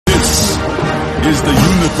is the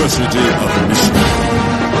University of Michigan.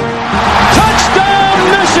 Touchdown,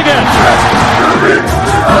 Michigan!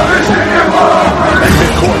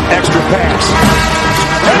 Midcourt, extra pass.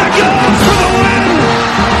 And it goes for the win!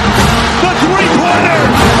 The three-pointer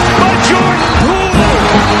by Jordan Poole!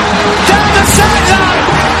 Down the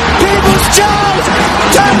sideline! Peoples-Jones!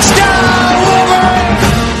 Touchdown, Wolverine!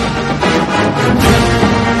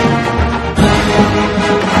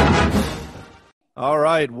 All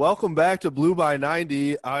right, welcome back to Blue by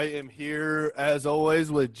 90. I am here, as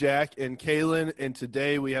always, with Jack and Kalen, and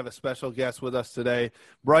today we have a special guest with us today,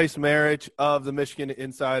 Bryce Marich of the Michigan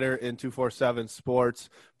Insider and 247 Sports.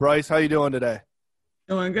 Bryce, how you doing today?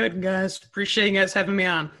 Doing good, guys. Appreciate you guys having me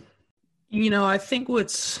on. You know, I think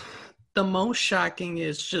what's the most shocking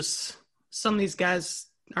is just some of these guys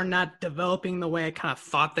are not developing the way I kind of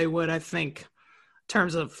thought they would, I think, in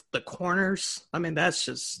terms of the corners. I mean, that's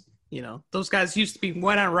just – you know, those guys used to be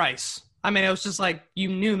wet on rice. I mean, it was just like you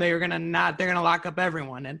knew they were they're going to lock up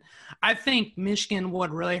everyone. And I think Michigan, what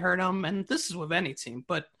really hurt them, and this is with any team,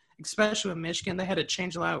 but especially with Michigan, they had to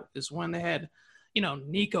change a lot, is when they had, you know,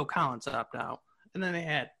 Nico Collins opt out. And then they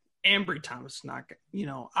had Ambry Thomas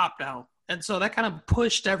opt out. And so that kind of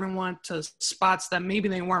pushed everyone to spots that maybe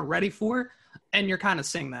they weren't ready for. And you're kind of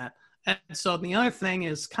seeing that. And so the other thing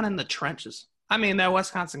is kind of in the trenches. I mean, that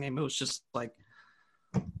Wisconsin game, it was just like,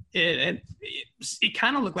 it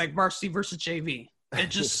kind of looked like varsity versus JV.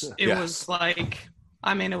 It was like,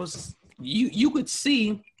 I mean, it was you could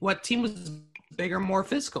see what team was bigger, more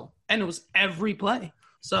physical, and it was every play.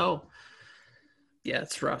 So, yeah,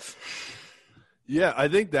 it's rough. Yeah, I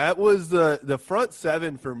think that was the front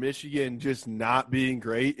seven for Michigan just not being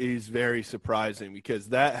great is very surprising because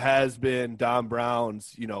that has been Don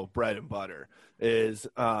Brown's, bread and butter. Is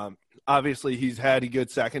obviously he's had a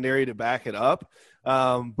good secondary to back it up.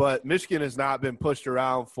 But Michigan has not been pushed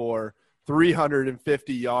around for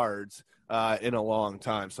 350 yards in a long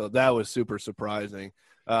time. So that was super surprising.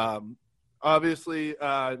 Obviously,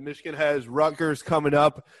 Michigan has Rutgers coming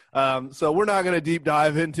up. So we're not going to deep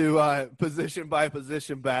dive into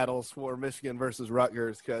position-by-position battles for Michigan versus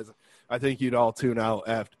Rutgers because I think you'd all tune out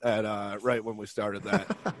at right when we started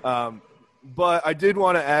that. But I did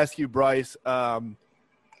want to ask you, Bryce,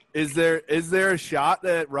 is there a shot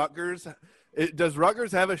that Rutgers – does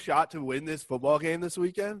Rutgers have a shot to win this football game this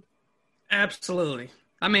weekend? Absolutely.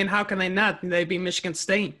 I mean, how can they not? They beat Michigan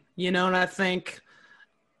State, and I think,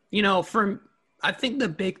 I think the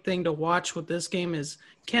big thing to watch with this game is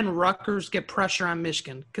can Rutgers get pressure on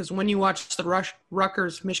Michigan? Because when you watch the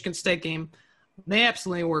Rutgers-Michigan State game, they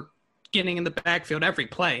absolutely were getting in the backfield every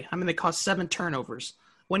play. I mean, they caused 7 turnovers.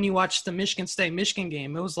 When you watch the Michigan State-Michigan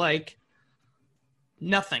game, it was like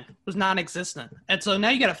nothing. It was non-existent. And so now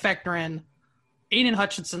you got to factor in Aiden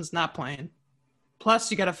Hutchinson's not playing.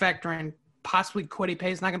 Plus, you got to factor in possibly Kwity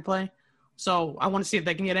Paye's not going to play. So I want to see if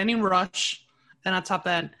they can get any rush. And on top of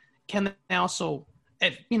that, can they also,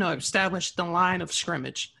 establish the line of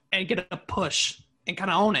scrimmage and get a push and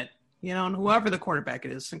kind of own it, and whoever the quarterback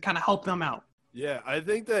is and kind of help them out. Yeah, I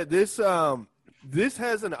think that this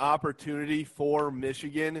has an opportunity for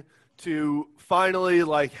Michigan to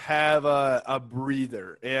finally have a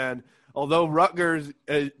breather. And although Rutgers,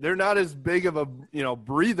 they're not as big of a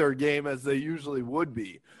breather game as they usually would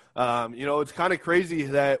be. It's kind of crazy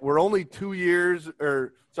that we're only 4 years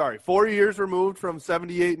removed from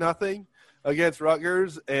 78-0 against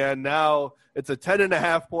Rutgers, and now it's a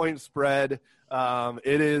 10.5-point spread.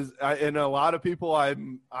 It is, and a lot of people are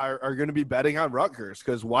going to be betting on Rutgers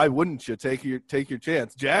because why wouldn't you take your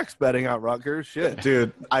chance? Jack's betting on Rutgers. Shit,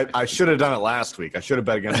 dude, I should have done it last week. I should have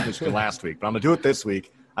bet against Michigan last week, but I'm gonna do it this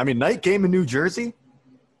week. I mean, night game in New Jersey.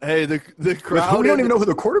 Hey, the crowd. We don't even know who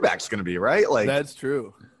the quarterback's going to be, right? That's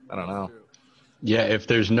true. I don't know. Yeah, if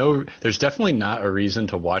there's definitely not a reason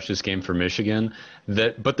to watch this game for Michigan,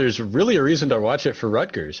 but there's really a reason to watch it for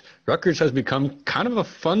Rutgers. Rutgers has become kind of a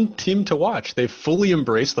fun team to watch. They fully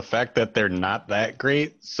embrace the fact that they're not that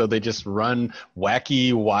great, so they just run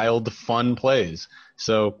wacky, wild, fun plays.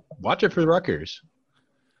 So watch it for Rutgers.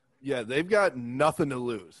 Yeah, they've got nothing to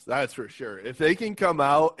lose. That's for sure. If they can come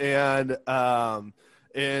out and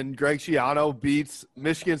Greg Schiano beats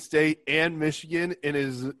Michigan State and Michigan in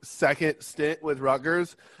his second stint with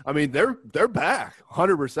Rutgers, I mean they're back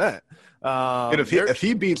 100%. If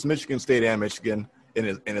he beats Michigan State and Michigan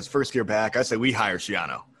in his first year back, I say we hire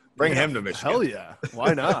Schiano. Bring him to Michigan. Hell yeah.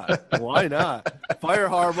 Why not? Why not? Fire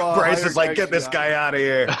Harbaugh. Bryce is like, get this guy out of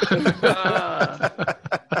here.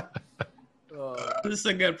 This is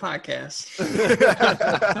a good podcast.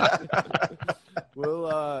 We'll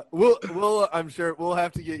I'm sure we'll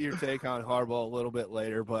have to get your take on Harbaugh a little bit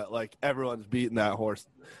later, but like everyone's beating that horse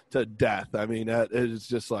to death. I mean, it's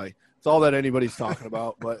just like it's all that anybody's talking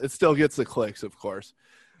about, but it still gets the clicks, of course.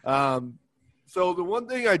 So the one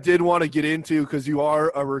thing I did want to get into, because you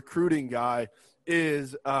are a recruiting guy,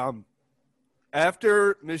 is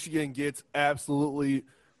after Michigan gets absolutely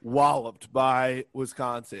walloped by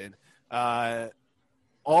Wisconsin,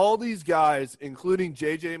 all these guys, including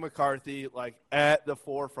J.J. McCarthy, like at the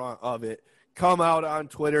forefront of it, come out on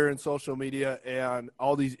Twitter and social media and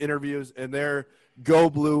all these interviews, and they're go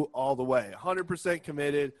blue all the way, 100%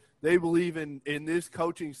 committed. They believe in this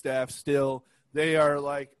coaching staff still. They are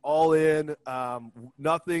like all in.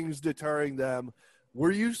 Nothing's deterring them.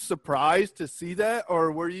 Were you surprised to see that,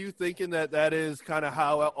 or were you thinking that is kind of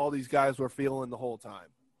how all these guys were feeling the whole time?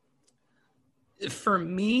 For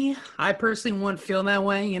me, I personally wouldn't feel that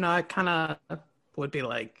way. You know, I kind of would be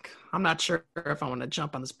like, I'm not sure if I want to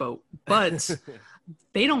jump on this boat, but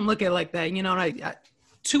they don't look at it like that. You know, and I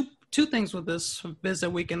two things with this visit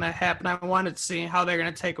weekend that happened. I wanted to see how they're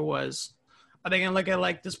going to take it was. Are they going to look at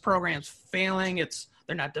like this program's failing?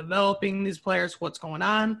 They're not developing these players. What's going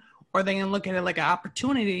on? Or are they going to look at it like an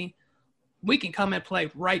opportunity? We can come and play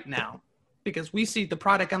right now because we see the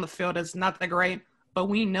product on the field is not that great, but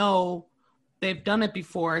we know they've done it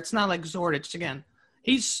before. It's not like Zordich again.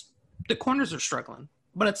 The corners are struggling,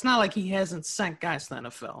 but it's not like he hasn't sent guys to the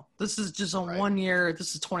NFL. This is just a 1 year.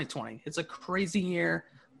 This is 2020. It's a crazy year.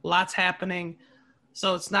 Lots happening.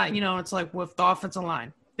 So it's not, it's like with the offensive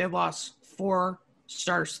line. They lost 4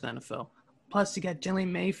 starters to the NFL. Plus, you got Jalen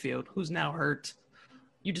Mayfield, who's now hurt.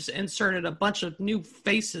 You just inserted a bunch of new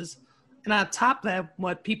faces. And on top of that,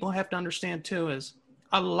 what people have to understand, too, is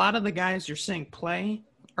a lot of the guys you're seeing play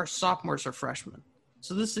are sophomores or freshmen.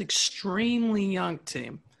 So this is an extremely young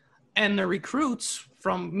team. And the recruits,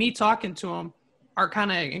 from me talking to them, are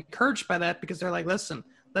kind of encouraged by that because they're like, listen,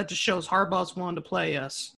 that just shows Harbaugh's willing to play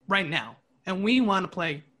us right now. And we want to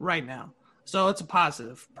play right now. So it's a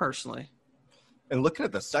positive, personally. And looking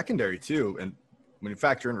at the secondary, too, and when you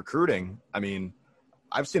factor in recruiting, I mean,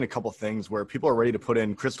 I've seen a couple things where people are ready to put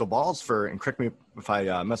in crystal balls for, and correct me if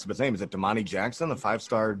I mess up his name, is it Damani Jackson, the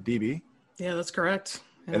 5-star DB? Yeah, that's correct.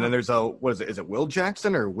 Yeah. And then there's is it Will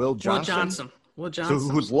Jackson or Will Johnson? Will Johnson. So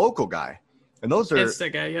who's local guy. And those are – it's the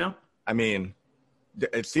guy, yeah. I mean,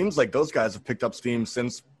 it seems like those guys have picked up steam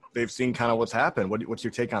since they've seen kind of what's happened. What's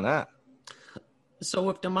your take on that? So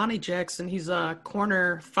with Damani Jackson, he's a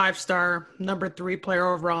corner 5-star, number 3 player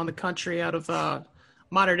overall in the country out of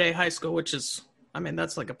Mater Dei High School, which is, I mean,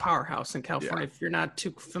 that's like a powerhouse in California if you're not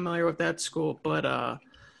too familiar with that school. But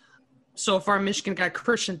so far, Michigan got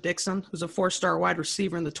Christian Dixon, who's a 4-star wide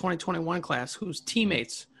receiver in the 2021 class, who's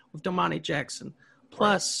teammates with Damani Jackson.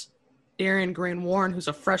 Plus, Darian Green-Warren, who's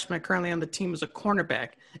a freshman currently on the team as a cornerback,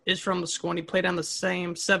 is from the school, and he played on the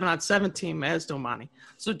same 7-on-7 team as Damani.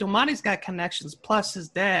 So Damani's got connections, plus his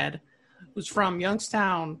dad, who's from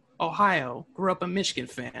Youngstown, Ohio, grew up a Michigan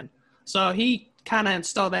fan. So he kind of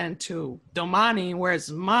installed that into Damani, whereas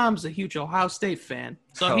his mom's a huge Ohio State fan.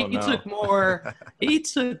 So he took more – he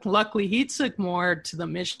took more to the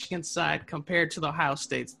Michigan side compared to the Ohio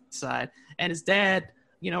State side. And his dad –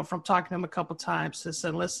 from talking to him a couple times, has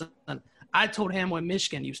said, listen, I told him when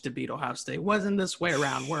Michigan used to beat Ohio State. It wasn't this way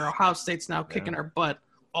around where Ohio State's now kicking our butt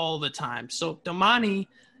all the time. So Damani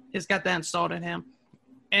has got that installed in him.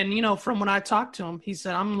 And, from when I talked to him, he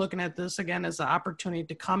said, I'm looking at this again as an opportunity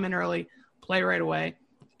to come in early, play right away.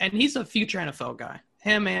 And he's a future NFL guy,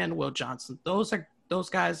 him and Will Johnson. Those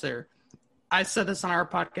guys are, I said this on our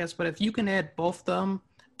podcast, but if you can add both of them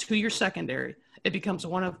to your secondary, it becomes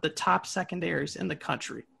one of the top secondaries in the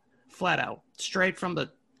country, flat out, straight from the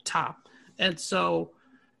top. And so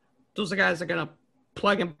those are guys that are going to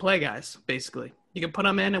plug and play guys, basically. You can put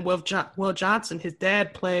them in, and Will Johnson, his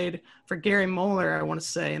dad played for Gary Moeller, I want to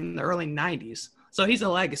say, in the early 90s. So he's a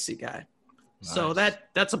legacy guy. Nice. So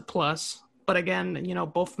that's a plus. But again,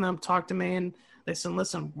 both of them talked to me, and they said,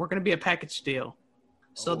 listen, we're going to be a package deal.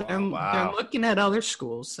 So they're looking at other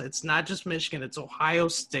schools. It's not just Michigan. It's Ohio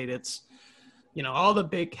State. It's all the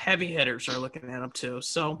big heavy hitters are looking at them too.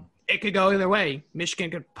 So it could go either way. Michigan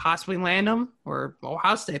could possibly land them, or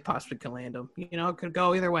Ohio State possibly could land them. It could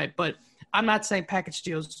go either way. But I'm not saying package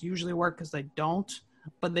deals usually work, because they don't.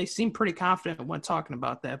 But they seem pretty confident when talking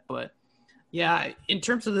about that. But, yeah, in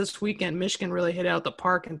terms of this weekend, Michigan really hit out the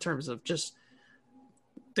park in terms of just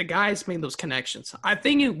the guys made those connections. I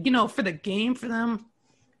think, for the game for them,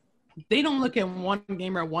 they don't look at one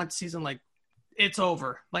game or one season like it's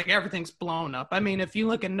over. Like everything's blown up. I mean, if you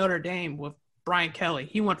look at Notre Dame with Brian Kelly,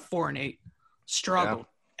 he went 4-8, struggled,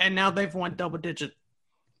 and now they've won double-digit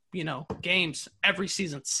games every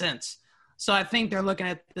season since. So I think they're looking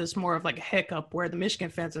at this more of like a hiccup where the Michigan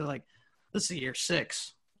fans are like, this is year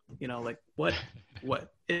 6. Like what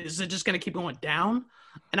is it just going to keep going down?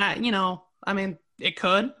 And it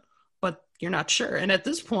could, but you're not sure. And at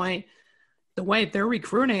this point, the way they're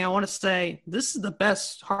recruiting, I want to say this is the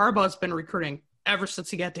best Harbaugh's been recruiting ever since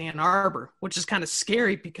he got to Ann Arbor, which is kind of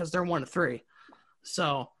scary because they're 1-3.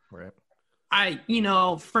 So right.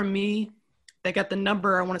 For me, they got the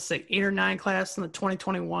number, I want to say 8 or 9 class in the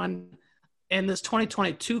 2021. And this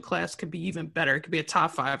 2022 class could be even better. It could be a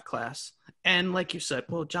top 5 class. And like you said,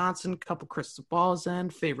 Will Johnson, a couple crystal balls in,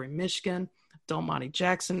 favoring Michigan, Domani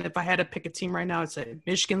Jackson. If I had to pick a team right now, I'd say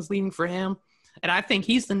Michigan's leading for him. And I think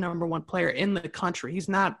he's the number 1 player in the country. He's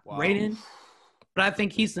not rated, but I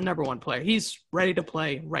think he's the number 1 player. He's ready to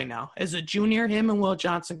play right now. As a junior, him and Will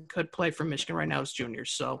Johnson could play for Michigan right now as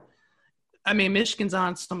juniors. So, Michigan's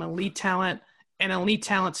on some elite talent, and elite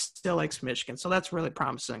talent still likes Michigan. So that's really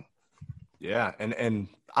promising. Yeah, and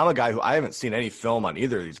I'm a guy who I haven't seen any film on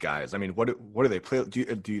either of these guys. What do they play?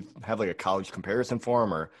 Do you have like a college comparison for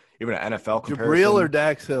them, or even an NFL comparison? Jabril or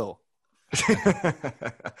Dax Hill?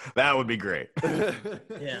 That would be great.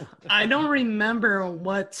 Yeah, I don't remember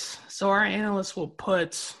so our analysts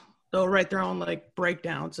they'll write their own like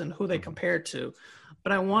breakdowns and who they compare to.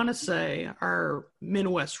 But I want to say our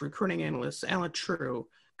Midwest recruiting analyst, Alan True,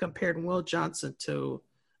 compared Will Johnson to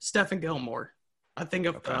Stephen Gilmore. I think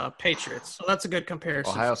of Patriots. So that's a good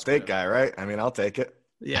comparison. Ohio State guy, right? I'll take it.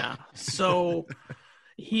 Yeah. So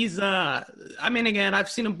he's again, I've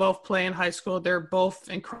seen them both play in high school. They're both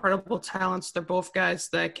incredible talents. They're both guys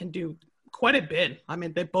that can do quite a bit.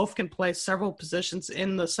 They both can play several positions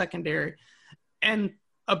in the secondary. And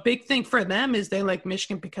a big thing for them is they like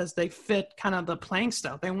Michigan because they fit kind of the playing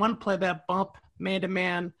style. They want to play that bump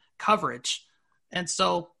man-to-man coverage. And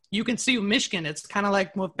so you can see with Michigan, it's kind of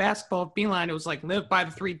like with basketball, Beeline, it was like live by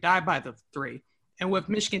the 3, die by the 3. And with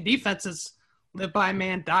Michigan defenses, live by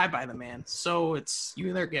man, die by the man. So it's you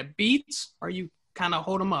either get beat or you kind of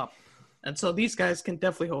hold them up. And so these guys can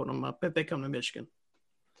definitely hold them up if they come to Michigan.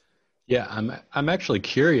 Yeah, I'm actually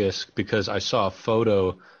curious because I saw a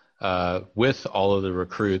photo with all of the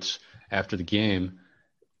recruits after the game.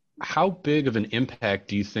 How big of an impact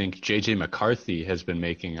do you think J.J. McCarthy has been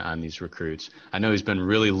making on these recruits? I know he's been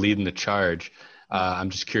really leading the charge.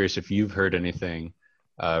 I'm just curious if you've heard anything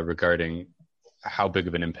regarding how big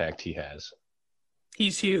of an impact he has.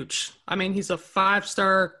 He's huge. He's a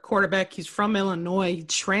 5-star quarterback. He's from Illinois. He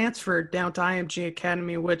transferred down to IMG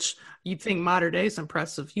Academy, which you'd think modern day is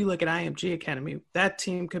impressive. You look at IMG Academy, that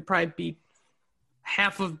team could probably beat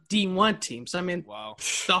half of D1 teams. Wow.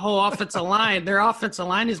 The whole offensive line, their offensive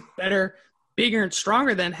line is better, bigger, and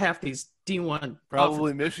stronger than half these D1.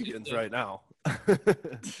 Probably Michigan's right now.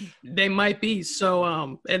 They might be.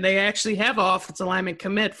 So, and they actually have an offensive lineman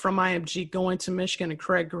commit from IMG going to Michigan and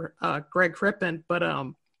Greg Crippen. But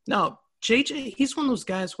no, JJ, he's one of those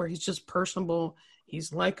guys where he's just personable.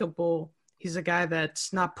 He's likable. He's a guy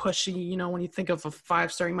that's not pushy. When you think of a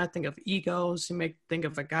 5-star, you might think of egos. You may think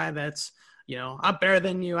of a guy that's, I'm better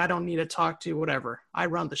than you. I don't need to talk to you, whatever. I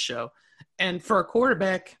run the show. And for a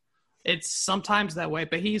quarterback, it's sometimes that way.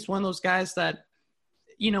 But he's one of those guys that,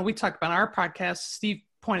 we talked about in our podcast. Steve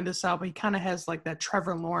pointed this out, but he kind of has like that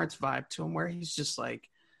Trevor Lawrence vibe to him where he's just like,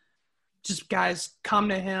 guys come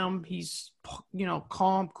to him. He's,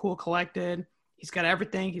 calm, cool, collected. He's got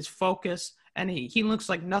everything. He's focused. And he looks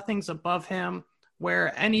like nothing's above him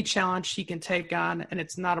where any challenge he can take on and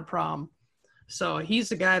it's not a problem. So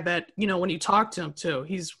he's a guy that, when you talk to him too,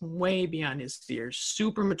 he's way beyond his years.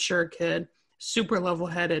 Super mature kid, super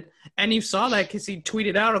level-headed. And you saw that because he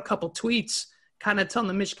tweeted out a couple tweets kind of telling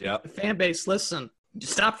the Michigan fan base, listen,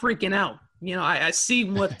 stop freaking out. I see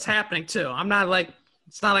what's happening too.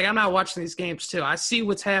 It's not like I'm not watching these games too. I see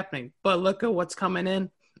what's happening, but look at what's coming in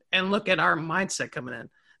and look at our mindset coming in.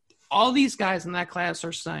 All these guys in that class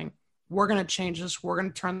are saying, we're going to change this. We're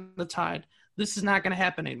going to turn the tide. This is not going to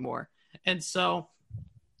happen anymore. And so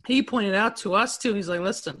he pointed out to us too. He's like,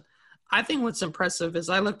 listen, I think what's impressive is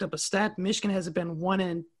I looked up a stat. Michigan hasn't been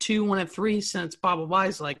 1-2, 1-3 since Bob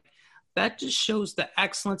Weiss. Like that just shows the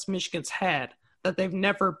excellence Michigan's had, that they've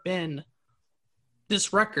never been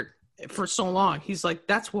this record for so long. He's like,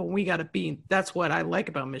 that's what we got to be. That's what I like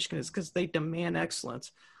about Michigan is because they demand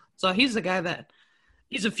excellence. So he's a guy that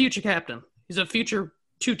he's a future captain. He's a future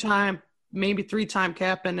 2-time, maybe 3-time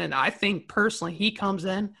captain. And I think personally he comes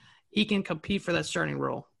in, he can compete for that starting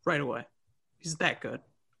role right away. He's that good.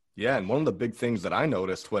 Yeah, and one of the big things that I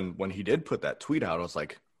noticed when he did put that tweet out, I was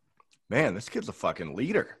like, man, this kid's a fucking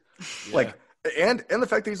leader. Yeah. Like, And the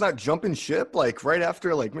fact that he's not jumping ship like right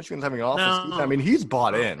after like Michigan's having an awful season. I mean, he's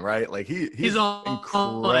bought in, right? Like he's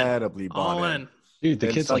incredibly bought in. Dude, the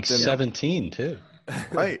And kid's like 17 too.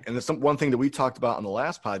 Right. And there's one thing that we talked about on the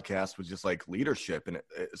last podcast was just like leadership. And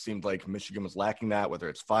it seemed like Michigan was lacking that, whether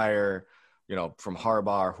it's fire, from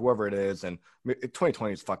Harbaugh, whoever it is. And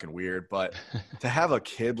 2020 is fucking weird, but to have a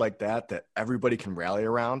kid like that everybody can rally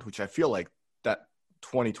around, which I feel like that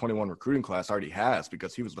 2021 recruiting class already has,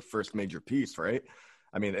 because he was the first major piece, right?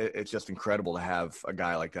 I mean, it's just incredible to have a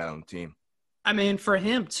guy like that on the team. I mean, for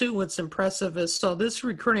him too, what's impressive is, so this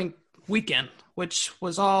recruiting weekend, which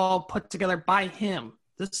was all put together by him,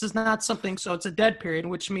 this is not something, so it's a dead period,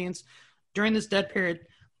 which means during this dead period,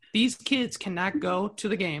 these kids cannot go to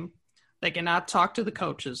the game. They cannot talk to the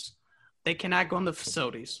coaches. They cannot go in the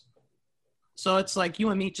facilities. So it's like you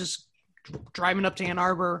and me just driving up to Ann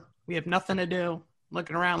Arbor. We have nothing to do,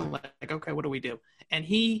 looking around like, okay, what do we do? And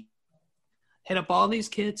he hit up all these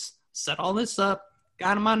kids, set all this up,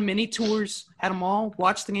 got them on mini tours, had them all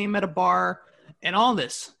watch the game at a bar, and all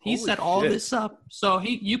this. He set all this up. So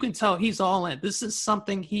you can tell he's all in. This is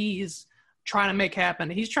something he's trying to make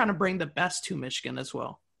happen. He's trying to bring the best to Michigan as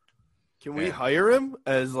well. Can we hire him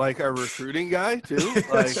as like our recruiting guy too?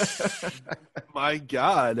 Like, my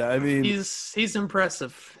God, I mean, he's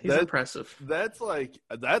impressive. He's impressive.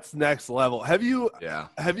 That's next level. Have you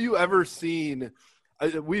ever seen?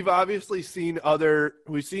 We've obviously seen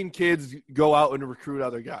kids go out and recruit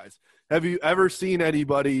other guys. Have you ever seen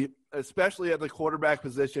anybody, especially at the quarterback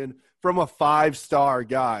position, from a 5-star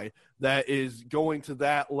guy that is going to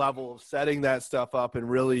that level of setting that stuff up and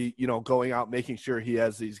really, going out, making sure he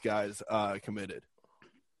has these guys committed?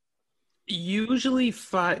 Usually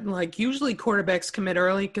quarterbacks commit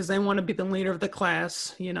early because they want to be the leader of the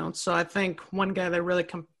class, So I think one guy that really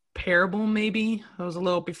comparable, maybe it was a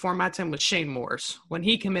little before my time, was Shane Morris. When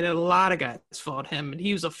he committed, a lot of guys followed him, and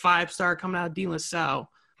he was a 5-star coming out of De La Salle.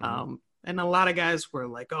 And a lot of guys were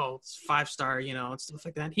like, oh, it's 5-star, and stuff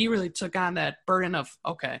like that. He really took on that burden of,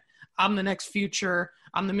 okay, I'm the next future.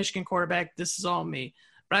 I'm the Michigan quarterback. This is all me.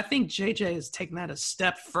 But I think JJ has taken that a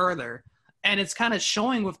step further. And it's kind of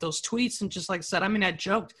showing with those tweets. And just like I said, I mean, I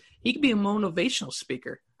joked, he could be a motivational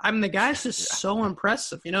speaker. I mean, the guy's just so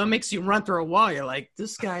impressive. It makes you run through a wall. You're like,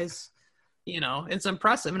 this guy's, it's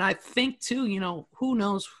impressive. And I think, too, who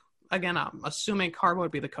knows? Again, I'm assuming Harbaugh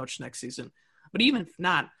would be the coach next season. But even if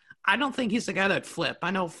not, I don't think he's the guy that'd flip.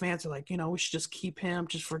 I know fans are like, we should just keep him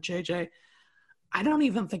just for JJ. I don't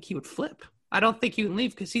even think he would flip. I don't think he would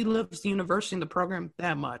leave because he loves the university and the program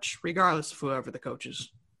that much, regardless of whoever the coach is.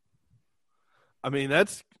 I mean,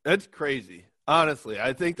 that's crazy. Honestly,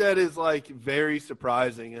 I think that is like very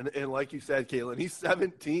surprising. And like you said, Caitlin, he's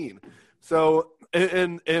 17. So,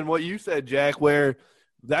 and what you said, Jack, where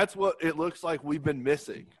that's what it looks like we've been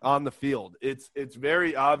missing on the field. It's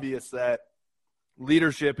very obvious that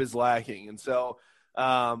leadership is lacking. And so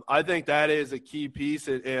I think that is a key piece.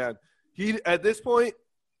 And he, at this point,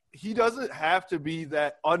 he doesn't have to be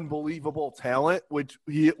that unbelievable talent, which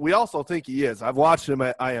we also think he is. I've watched him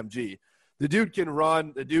at IMG. The dude can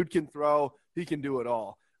run. The dude can throw. He can do it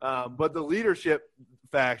all. But the leadership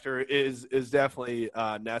factor is definitely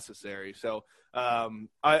necessary. So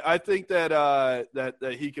I think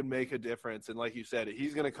that he can make a difference. And like you said,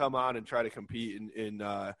 he's going to come on and try to compete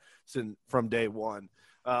from day one.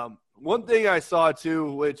 One thing I saw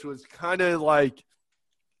too, which was kind of like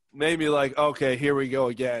made me like, okay, here we go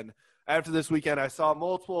again. After this weekend, I saw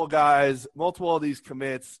multiple of these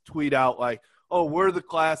commits tweet out like, oh, we're the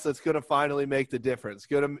class that's going to finally make the difference,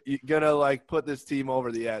 going to like put this team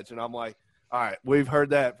over the edge. And I'm like, all right, we've heard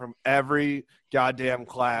that from every goddamn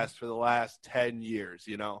class for the last 10 years,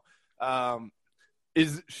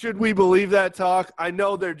 Should we believe that talk? I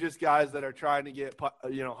know they're just guys that are trying to get,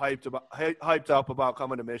 hyped up about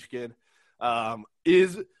coming to Michigan.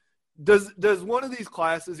 Does one of these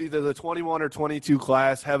classes, either the 21 or 22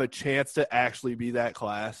 class, have a chance to actually be that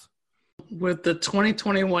class? With the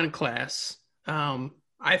 2021 class,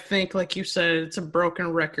 I think, like you said, it's a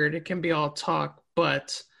broken record. It can be all talk,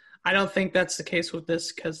 but I don't think that's the case with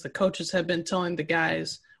this because the coaches have been telling the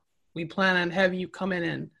guys, we plan on having you come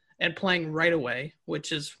in and playing right away,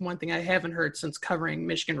 which is one thing I haven't heard since covering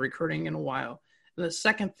Michigan recruiting in a while. And the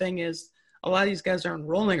second thing is a lot of these guys are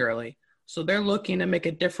enrolling early, so they're looking to make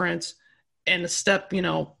a difference. And the step,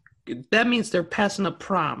 that means they're passing up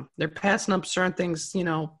prom. They're passing up certain things,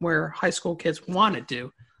 where high school kids want to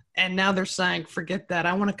do. And now they're saying, forget that.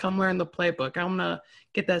 I want to come learn the playbook. I want to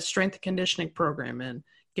get that strength and conditioning program and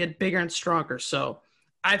get bigger and stronger. So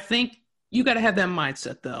I think you got to have that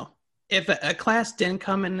mindset, though. If a class didn't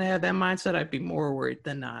come in and have that mindset, I'd be more worried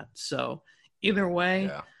than not. So either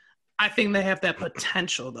way, I think they have that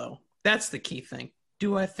potential, though. That's the key thing.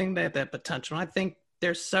 Do I think they have that potential? I think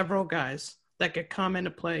there's several guys that could come into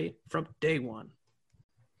play from day one.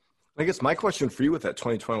 I guess my question for you with that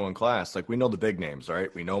 2021 class, like we know the big names, right?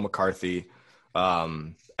 We know McCarthy.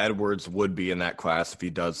 Edwards would be in that class if he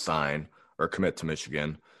does sign or commit to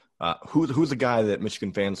Michigan. Who's a guy that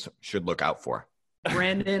Michigan fans should look out for?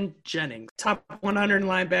 Brandon Jennings, top 100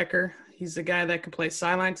 linebacker. He's the guy that can play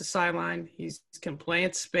sideline to sideline. He can play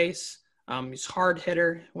in space. He's a hard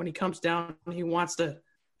hitter. When he comes down, he wants to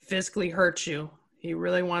physically hurt you. He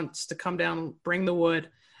really wants to come down and bring the wood.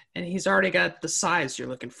 And he's already got the size you're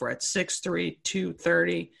looking for at 6'3",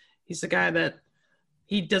 230. He's the guy that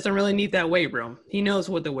he doesn't really need that weight room. He knows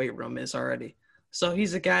what the weight room is already. So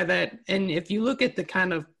he's a guy that – and if you look at the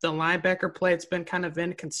kind of the linebacker play, it's been kind of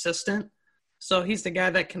inconsistent. So he's the guy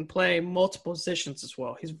that can play multiple positions as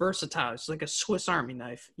well. He's versatile. He's like a Swiss Army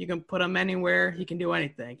knife. You can put him anywhere. He can do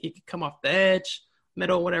anything. He can come off the edge,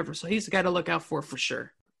 middle, whatever. So he's the guy to look out for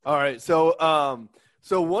sure. All right. So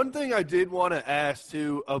one thing I did want to ask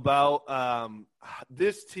too about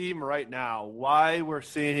this team right now, why we're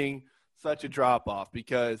seeing such a drop off,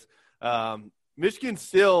 because Michigan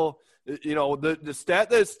still, the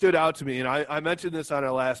stat that stood out to me, and I mentioned this on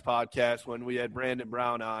our last podcast when we had Brandon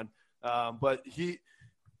Brown on, but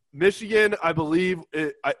Michigan, I believe,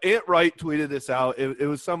 Ant Wright tweeted this out. It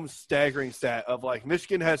was some staggering stat of like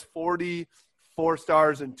Michigan has 40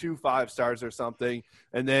 4-stars and 2 5-stars or something.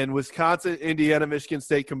 And then Wisconsin, Indiana, Michigan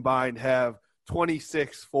State combined have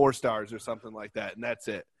 26 4-stars or something like that. And that's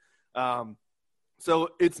it. So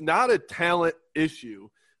it's not a talent issue.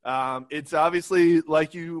 It's obviously,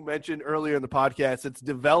 like you mentioned earlier in the podcast, it's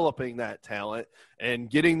developing that talent and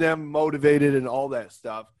getting them motivated and all that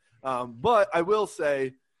stuff. But I will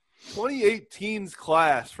say 2018's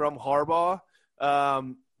class from Harbaugh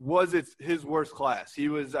was his worst class. He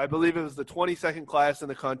was, I believe it was the 22nd class in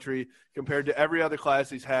the country compared to every other class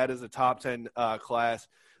he's had as a top 10 class.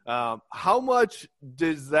 How much do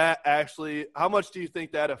you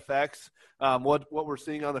think that affects what we're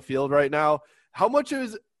seeing on the field right now? How much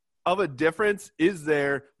of a difference is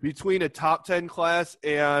there between a top 10 class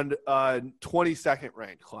and a 22nd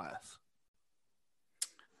ranked class?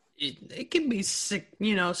 It can be,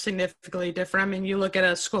 significantly different. I mean, you look at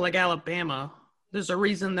a school like Alabama, there's a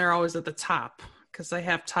reason they're always at the top because they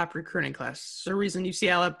have top recruiting classes. There's a reason you see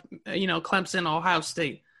Clemson, Ohio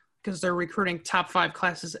State, because they're recruiting top 5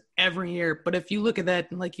 classes every year. But if you look at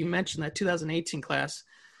that, like you mentioned, that 2018 class,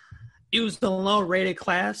 it was the low-rated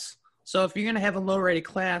class. So if you're going to have a low-rated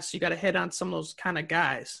class, you got to hit on some of those kind of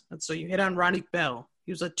guys. And so you hit on Ronnie Bell.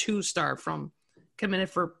 He was a 2-star coming in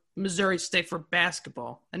for Missouri State for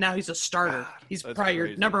basketball, and now he's a starter. He's probably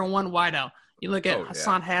your number 1 wideout. You look at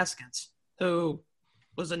Hassan Haskins, who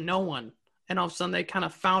was a no one, and all of a sudden they kind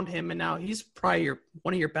of found him, and now he's probably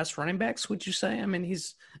one of your best running backs, would you say? I mean,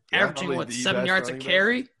 he's averaging, 7 yards a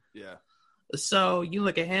carry? Yeah. So you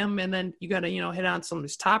look at him, and then you got to, hit on some of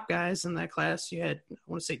these top guys in that class. You had, I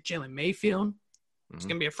want to say, Jalen Mayfield. It's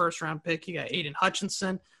going to be a first-round pick. You got Aiden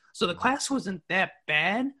Hutchinson. So the class wasn't that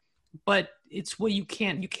bad, but it's what you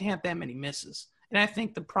can't have that many misses. And I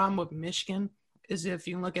think the problem with Michigan is if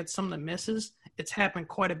you look at some of the misses, it's happened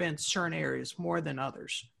quite a bit in certain areas more than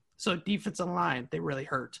others. So defensive line, they really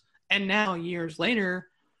hurt. And now years later,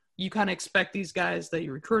 you kind of expect these guys that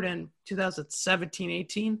you recruit in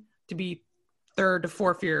 2017-18 to be 3rd to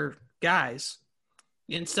 4th year guys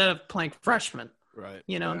instead of playing freshmen. Right.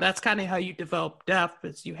 That's kind of how you develop depth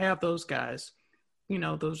is you have those guys,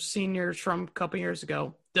 those seniors from a couple years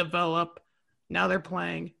ago develop. Now they're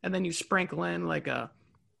playing, and then you sprinkle in like a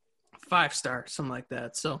 5-star, something like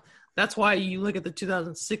that. So that's why you look at the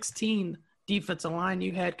 2016 defensive line.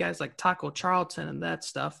 You had guys like Taco Charlton and that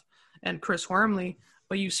stuff, and Chris Wormley,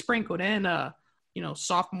 but you sprinkled in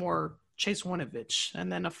sophomore Chase Winovich, and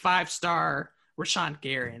then a 5-star Rashawn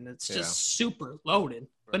Gary, and it's just super loaded.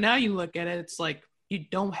 Right. But now you look at it, it's like you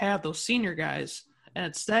don't have those senior guys, and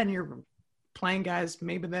instead you're playing guys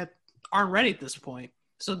maybe that aren't ready at this point.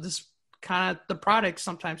 So this kind of the product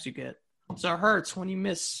sometimes you get. So it hurts when you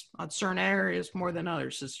miss on certain areas more than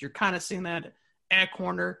others. Is you're kind of seeing that at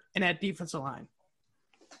corner and at defensive line.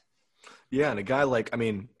 Yeah, and a guy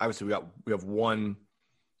obviously we have one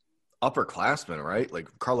upperclassman, right? Like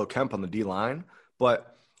Carlo Kemp on the D line.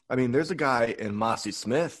 But there's a guy in Mossy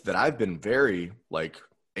Smith that I've been very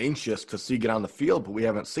anxious to see get on the field, but we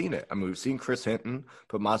haven't seen it. We've seen Chris Hinton,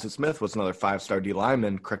 but Mossy Smith was another 5-star D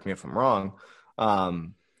lineman. Correct me if I'm wrong.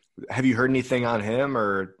 Have you heard anything on him,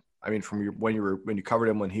 or from when you covered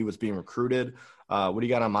him when he was being recruited? What do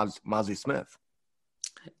you got on Mossy Smith?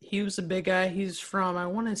 He was a big guy. He's from, I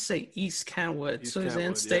want to say, East Kentwood. So he's an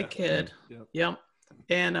in-state kid. Yep.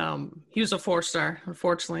 And he was a 4-star,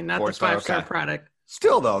 unfortunately, not the 5-star product.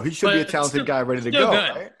 Still, though, he should be a talented guy ready to go,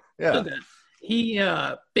 right? Yeah. He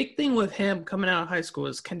big thing with him coming out of high school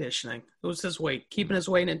is conditioning. It was his weight, keeping his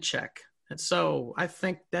weight in check. And so I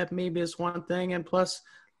think that maybe is one thing. And plus,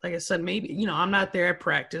 like I said, maybe, I'm not there at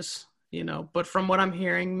practice, but from what I'm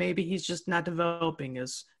hearing, maybe he's just not developing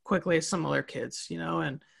as quickly as some other kids,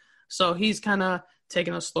 and so he's kind of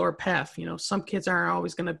taking a slower path. Some kids aren't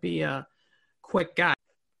always going to be a quick guy.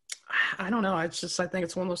 I don't know. I think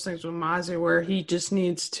it's one of those things with Mazi where he just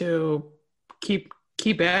needs to keep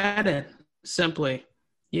at it simply.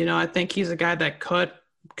 I think he's a guy that could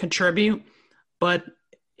contribute, but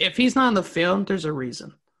if he's not on the field, there's a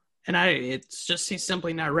reason. And it's just he's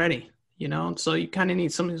simply not ready, And so you kind of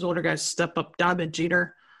need some of these older guys to step up. Donovan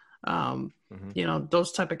Jeter,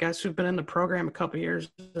 those type of guys who've been in the program a couple of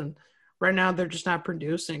years, and right now they're just not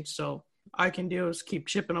producing. So all I can do is keep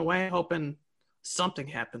chipping away, hoping something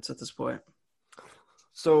happens at this point.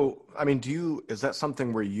 So, I mean, is that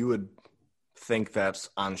something where you would think that's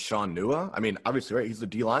on Sean Nua? I mean, obviously, right, he's the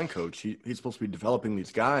D-line coach. He's supposed to be developing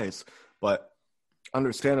these guys, but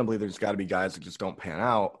understandably, there's got to be guys that just don't pan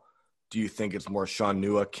out. Do you think it's more Sean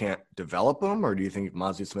Nua can't develop them, or do you think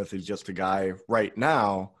Mazi Smith is just a guy right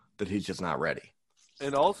now that he's just not ready?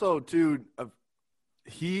 And also, too,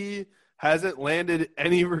 he hasn't landed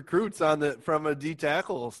any recruits from a D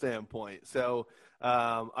tackle standpoint. So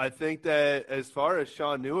I think that as far as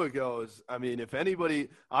Sean Nua goes, I mean, if anybody,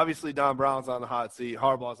 obviously Don Brown's on the hot seat,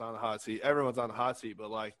 Harbaugh's on the hot seat, everyone's on the hot seat.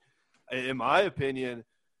 But like, in my opinion,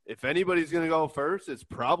 if anybody's going to go first, it's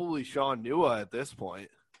probably Sean Nua at this point.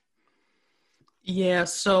 Yeah,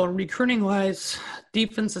 so recruiting-wise,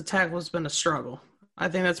 defensive tackle has been a struggle. I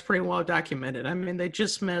think that's pretty well documented. I mean, they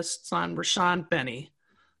just missed on Rashawn Benny,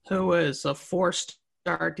 who is a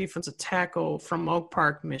 4-star defensive tackle from Oak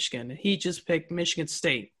Park, Michigan. He just picked Michigan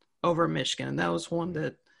State over Michigan, and that was one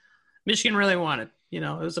that Michigan really wanted. It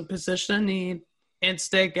was a position of need,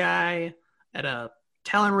 in-state guy at a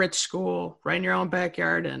talent-rich school right in your own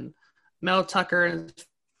backyard, and Mel Tucker in his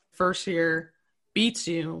first year beats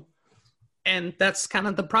you. And that's kind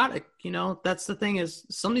of the product, That's the thing is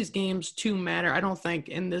some of these games too matter. I don't think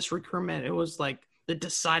in this recruitment it was like the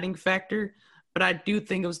deciding factor, but I do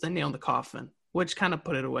think it was the nail in the coffin, which kind of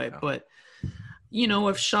put it away. Yeah. But,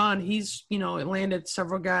 if Sean, he's, it landed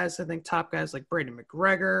several guys, I think top guys like Brady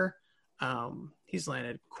McGregor. He's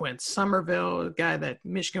landed Quinn Somerville, a guy that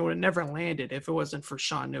Michigan would have never landed if it wasn't for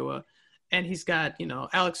Sean Nua. And he's got,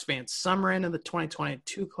 Alex Van Sumeren in the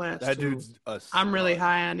 2022 class. That dude's I'm really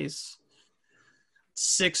high on. He's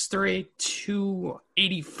 6'3",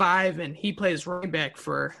 285, and he plays running back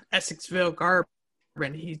for Essexville Garb,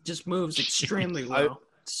 and he just moves extremely well.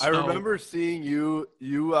 I remember seeing you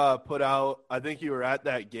put out, I think you were at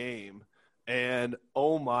that game, and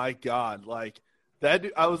oh my God, like that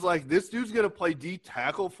dude, I was like, this dude's going to play D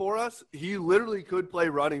tackle for us. He literally could play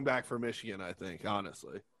running back for Michigan, I think,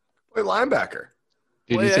 honestly. Play linebacker.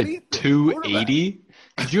 Dude, he's a 280.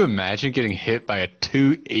 Could you imagine getting hit by a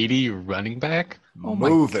 280 running back? Oh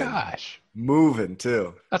my gosh. Moving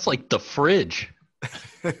too. That's like the fridge.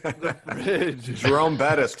 The fridge. Jerome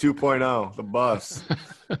Bettis 2.0, the bus.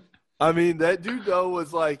 I mean, that dude though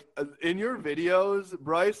was like in your videos,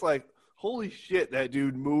 Bryce, like holy shit, that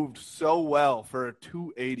dude moved so well for a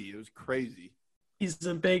 280. It was crazy. He's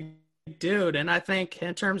a big dude, and I think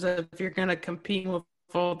in terms of if you're going to compete with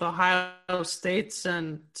all the Ohio States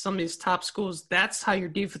and some of these top schools, that's how your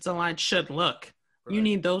defensive line should look. Right. You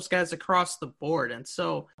need those guys across the board. And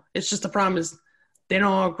so it's just the problem is they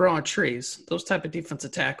don't all grow on trees, those type of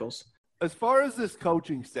defensive tackles. As far as this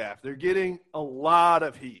coaching staff, they're getting a lot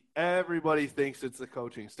of heat. Everybody thinks it's the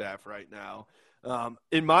coaching staff right now.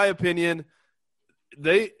 In my opinion,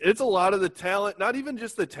 it's a lot of the talent, not even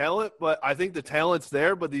just the talent, but I think the talent's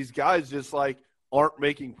there, but these guys just like aren't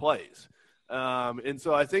making plays. And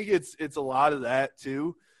so I think it's a lot of that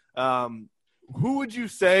too. Who would you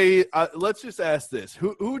say, let's just ask this,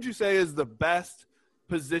 who would you say is the best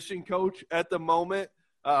position coach at the moment?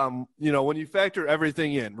 When you factor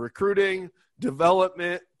everything in, recruiting,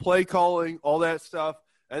 development, play calling, all that stuff.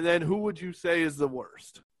 And then who would you say is the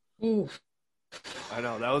worst? Ooh. I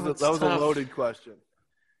know that was a loaded question.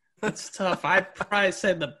 That's tough. I'd probably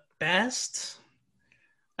say the best.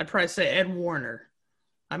 I'd probably say Ed Warner.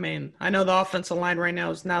 I mean, I know the offensive line right now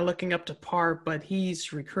is not looking up to par, but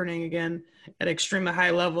he's recruiting again at an extremely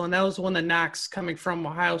high level. And that was one of the knocks coming from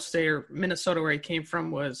Ohio State or Minnesota where he came from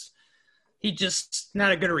was he just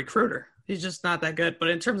not a good recruiter. He's just not that good. But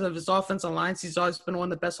in terms of his offensive lines, he's always been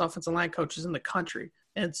one of the best offensive line coaches in the country.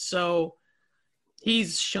 And so he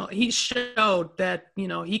showed that,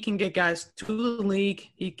 he can get guys to the league,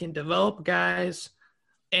 he can develop guys,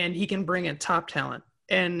 and he can bring in top talent.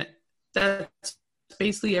 And that's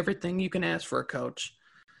basically everything you can ask for a coach.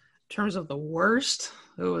 In terms of the worst,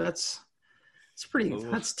 that's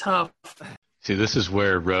tough. See, this is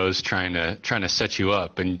where Rose trying to set you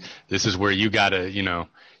up, and this is where you gotta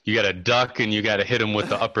duck and you gotta hit him with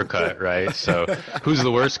the uppercut, right? So, who's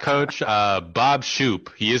the worst coach? Bob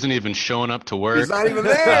Shoop. He isn't even showing up to work. He's not even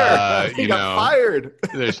there. He got fired.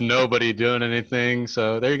 There's nobody doing anything.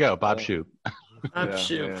 So there you go, Bob Shoop. Bob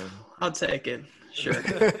Shoop. Man. I'll take it. Sure.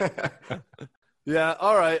 Yeah.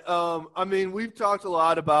 All right. I mean, we've talked a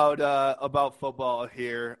lot about football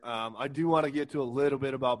here. I do want to get to a little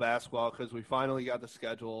bit about basketball because we finally got the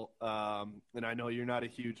schedule. And I know you're not a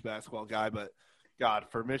huge basketball guy, but God,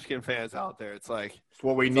 for Michigan fans out there, it's like it's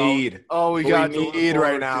what we need. We need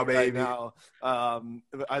right now, baby. Right now.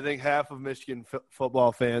 I think half of Michigan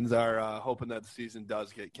football fans are hoping that the season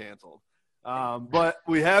does get canceled. But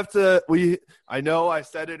we have to. I know I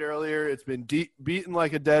said it earlier. It's been beaten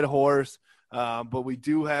like a dead horse. But we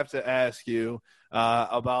do have to ask you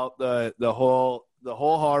about the whole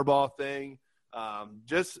Harbaugh thing.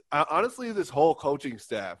 Just honestly, this whole coaching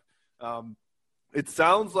staff. It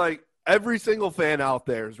sounds like every single fan out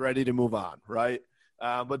there is ready to move on, right?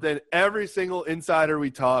 But then every single insider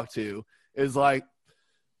we talk to is like,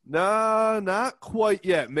 nah, not quite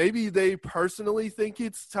yet. Maybe they personally think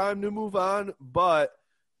it's time to move on, but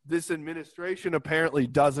this administration apparently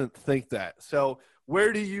doesn't think that. So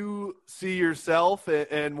where do you see yourself,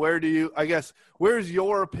 and where's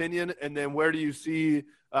your opinion, and then where do you see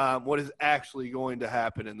what is actually going to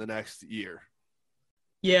happen in the next year?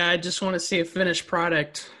 Yeah, I just want to see a finished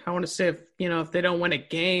product. I want to see if they don't win a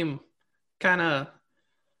game, kind of,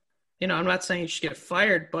 I'm not saying you should get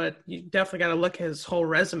fired, but you definitely got to look at his whole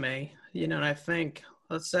resume, and I think,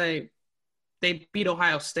 let's say they beat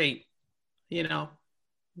Ohio State, now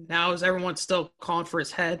is everyone still calling for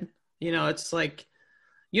his head? It's like,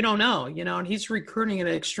 you don't know, and he's recruiting at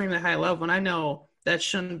an extremely high level. And I know that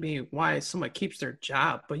shouldn't be why someone keeps their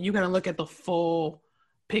job, but you got to look at the full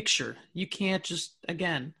picture. You can't just,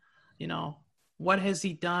 again, what has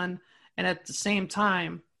he done? And at the same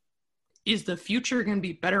time, is the future going to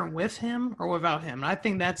be better with him or without him? And I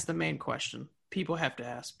think that's the main question people have to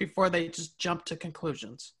ask before they just jump to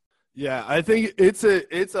conclusions. Yeah, I think it's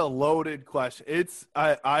a loaded question.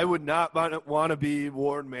 I would not want to be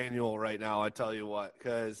Warren Manuel right now, I tell you what,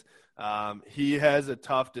 because he has a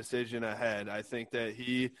tough decision ahead. I think that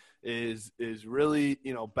he is really,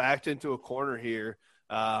 backed into a corner here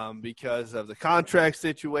because of the contract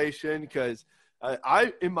situation. Because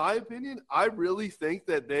in my opinion, I really think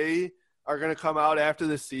that they are going to come out after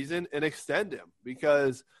this season and extend him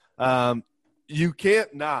because you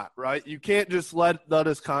can't not, right? You can't just let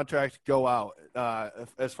his contract go out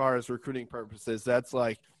as far as recruiting purposes. That's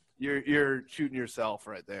like you're shooting yourself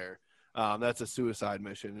right there. That's a suicide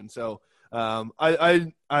mission. And so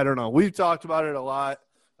I don't know. We've talked about it a lot.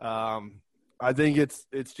 I think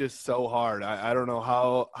it's just so hard. I don't know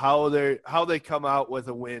how they come out with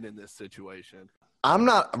a win in this situation. I'm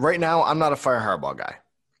not a fire Harbaugh guy.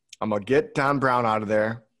 I'm going to get Don Brown out of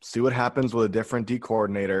there, see what happens with a different D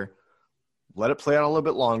coordinator. Let it play out a little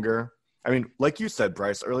bit longer. I mean, like you said,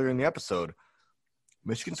 Bryce, earlier in the episode,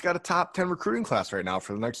 Michigan's got a top 10 recruiting class right now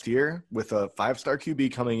for the next year with a 5-star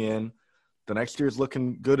QB coming in. The next year is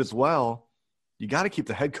looking good as well. You got to keep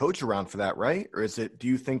the head coach around for that, right? Or do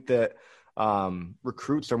you think that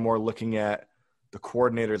recruits are more looking at the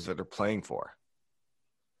coordinators that they're playing for?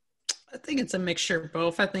 I think it's a mixture of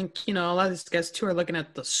both. I think, a lot of these guys too are looking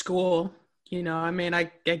at the school.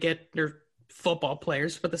 I get they're football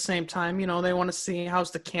players, but at the same time, they want to see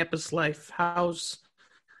how's the campus life, how's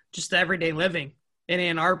just the everyday living in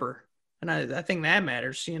Ann Arbor. And I think that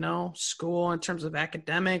matters, school in terms of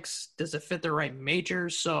academics, does it fit the right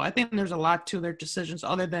majors? So I think there's a lot to their decisions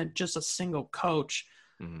other than just a single coach.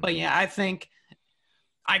 Mm-hmm. But yeah, I think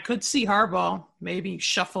I could see Harbaugh maybe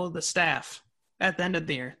shuffle the staff at the end of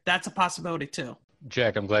the year. That's a possibility too.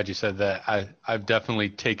 Jack, I'm glad you said that. I've definitely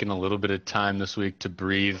taken a little bit of time this week to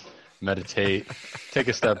breathe, meditate, take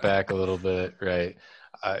a step back a little bit, right?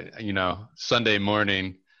 Sunday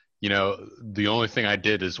morning, the only thing I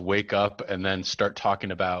did is wake up and then start talking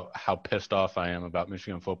about how pissed off I am about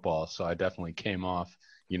Michigan football. So I definitely came off,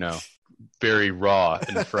 very raw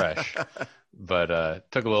and fresh.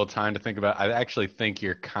 But took a little time to think about it. I actually think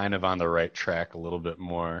you're kind of on the right track a little bit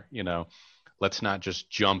more. Let's not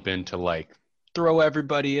just jump into throw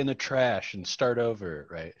everybody in the trash and start over,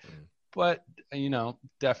 right? But,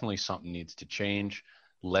 definitely something needs to change.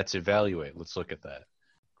 Let's evaluate. Let's look at that.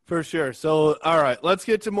 For sure. So, all right, let's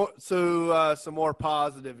get to some more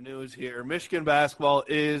positive news here. Michigan basketball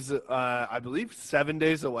is, I believe, 7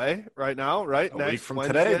 days away right now, right? A week from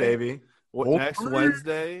today, baby. Next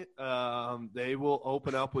Wednesday, they will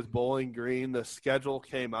open up with Bowling Green. The schedule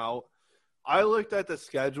came out. I looked at the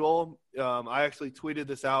schedule. I actually tweeted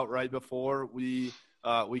this out right before we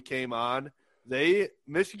came on.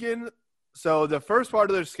 Michigan. So the first part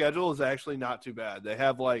of their schedule is actually not too bad. They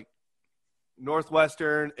have like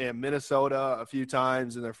Northwestern and Minnesota a few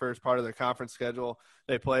times in their first part of their conference schedule.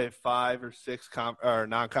 They play 5 or 6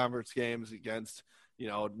 non-conference games against,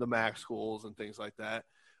 the MAC schools and things like that.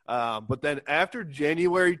 But then after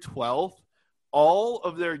January 12th, all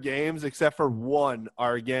of their games except for one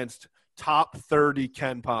are against top 30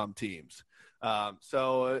 KenPom teams.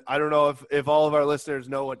 So I don't know if all of our listeners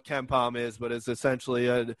know what KenPom is, but it's essentially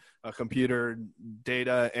a computer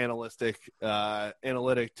data analytic,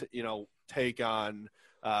 take on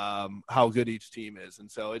how good each team is. And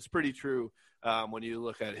so it's pretty true when you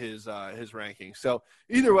look at his rankings. So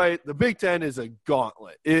either way, the Big Ten is a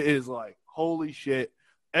gauntlet. It is like, holy shit,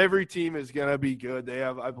 every team is going to be good. They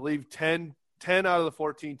have, I believe, 10 out of the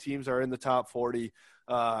 14 teams are in the top 40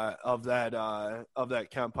 of that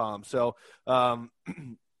KenPom. So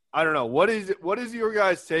I don't know. What is your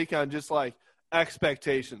guys' take on just like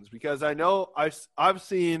expectations? Because I know I've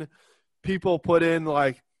seen people put in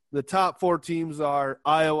like the top 4 teams are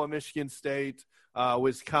Iowa, Michigan State,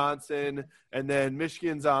 Wisconsin, and then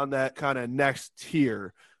Michigan's on that kind of next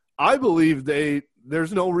tier. I believe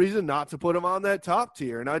there's no reason not to put them on that top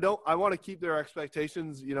tier, and I want to keep their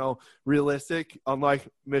expectations, realistic.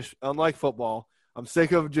 Unlike football, I'm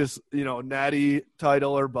sick of just natty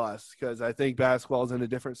title or bust, because I think basketball is in a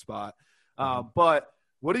different spot. But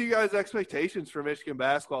what are you guys' expectations for Michigan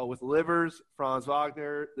basketball with Livers, Franz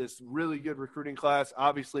Wagner, this really good recruiting class?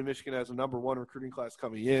 Obviously, Michigan has a number 1 recruiting class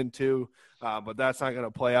coming in too, but that's not going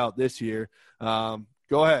to play out this year. Go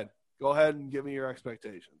ahead and give me your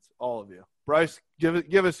expectations, all of you. Bryce,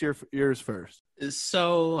 give us yours first.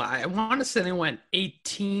 So I want to say they went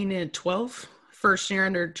 18-12 first year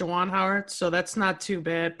under Juwan Howard, so that's not too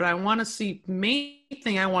bad. But I want to see, main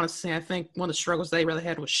thing I want to see, I think one of the struggles they really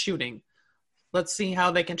had was shooting. Let's see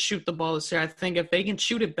how they can shoot the ball this year. I think if they can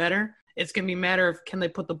shoot it better, it's going to be a matter of can they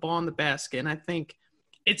put the ball in the basket. And I think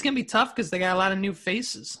it's going to be tough because they got a lot of new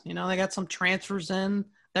faces. They got some transfers in.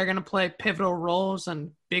 They're going to play pivotal roles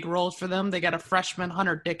and big roles for them. They got a freshman,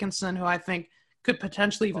 Hunter Dickinson, who I think could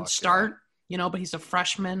potentially even start, but he's a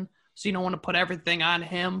freshman, so you don't want to put everything on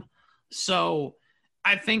him. So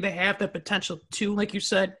I think they have the potential to, like you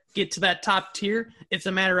said, get to that top tier. It's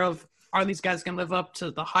a matter of, are these guys going to live up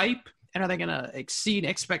to the hype, and are they going to exceed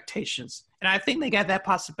expectations? And I think they got that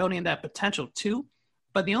possibility and that potential too.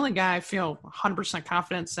 But the only guy I feel 100%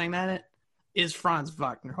 confident saying that is Franz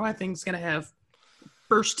Wagner, who I think is going to have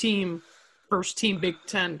first team Big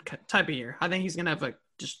Ten type of year. I think he's going to have a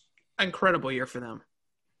just incredible year for them.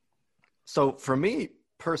 So for me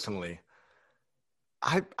personally,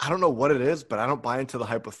 I don't know what it is, but I don't buy into the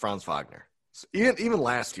hype with Franz Wagner. So even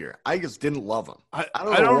last year, I just didn't love him. I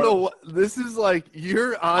don't know what this is like.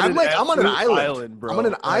 You're on. I'm on an island, bro. I'm on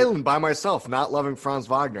an island by myself, not loving Franz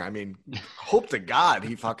Wagner. I mean, hope to God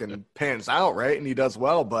he fucking pans out, right, and he does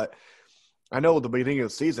well. But I know at the beginning of the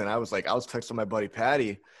season, I was texting my buddy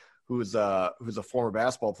Patty, who's a former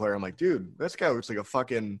basketball player. I'm like, dude, this guy looks like a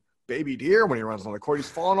fucking baby deer when he runs on the court. He's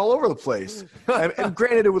falling all over the place. and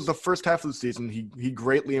granted, it was the first half of the season. He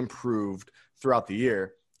greatly improved throughout the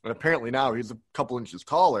year. And apparently now he's a couple inches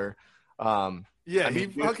taller. He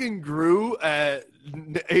fucking grew at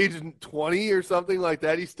age 20 or something like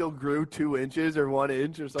that. He still grew 2 inches or 1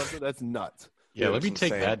 inch or something. That's nuts. Yeah, let me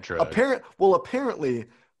take that drug. Apparently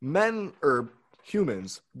men or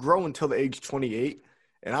humans grow until the age 28.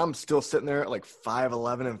 And I'm still sitting there at like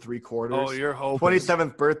 5'11 and 3/4. Oh, you're hoping.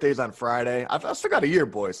 27th birthday's on Friday. I still got a year,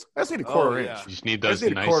 boys. I just need a quarter inch. You just need those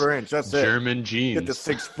nice quarter inch. That's German genes. Get the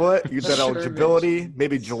 6 foot. Use that eligibility.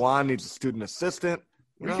 Maybe Jawan needs a student assistant.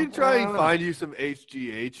 We can try and find you some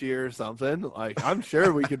HGH here or something. Like, I'm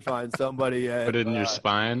sure we could find somebody at put it in your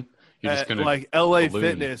spine. You're just gonna like LA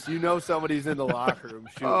Fitness. Somebody's in the locker room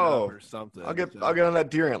shooting up or something. I'll get on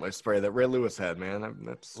that deer antler spray that Ray Lewis had, man.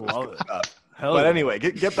 That's love it. But anyway,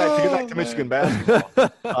 get back to Michigan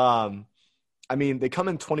basketball. I mean, they come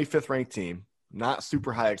in 25th ranked team, not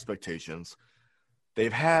super high expectations.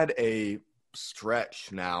 They've had a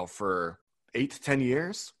stretch now for 8 to 10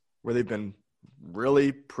 years where they've been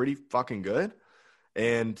really pretty fucking good.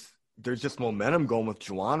 And there's just momentum going with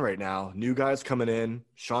Juwan right now. New guys coming in.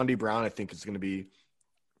 Sean D. Brown, I think, is going to be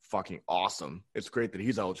fucking awesome. It's great that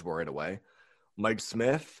he's eligible right away. Mike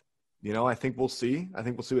Smith, I think we'll see. I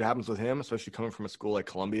think we'll see what happens with him, especially coming from a school like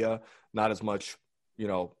Columbia. Not as much, you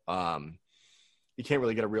can't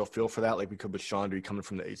really get a real feel for that like we could with Chaundry coming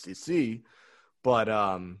from the ACC. But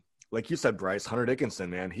like you said, Bryce, Hunter Dickinson,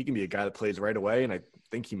 man, he can be a guy that plays right away, and I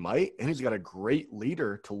think he might. And he's got a great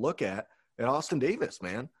leader to look at Austin Davis,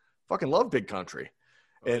 man. Fucking love Big Country.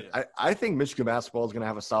 And I think Michigan basketball is going to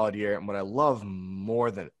have a solid year. And what I love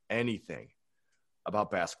more than anything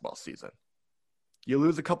about basketball season, you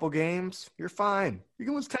lose a couple games, you're fine. You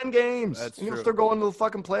can lose 10 games. And you'll still go into the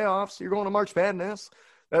fucking playoffs. You're going to March Madness.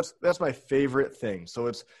 That's my favorite thing. So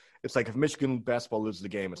it's like if Michigan basketball loses the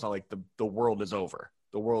game, it's not like the world is over.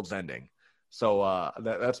 The world's ending. So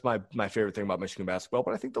that's my favorite thing about Michigan basketball.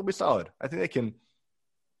 But I think they'll be solid. I think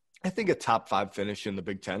a top 5 finish in the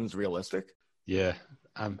Big Ten is realistic. Yeah.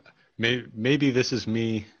 Maybe this is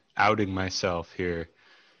me outing myself here.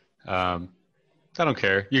 I don't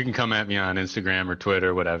care. You can come at me on Instagram or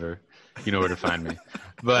Twitter, whatever. You know where to find me.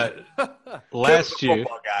 But last year,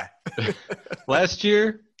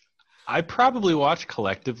 I probably watched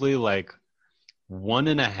collectively like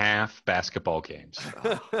 1.5 basketball games.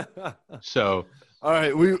 So, all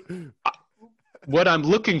right, what I'm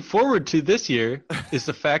looking forward to this year is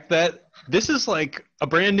the fact that this is like a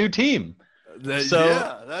brand new team.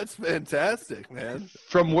 Yeah, that's fantastic, man.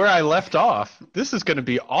 From where I left off, this is going to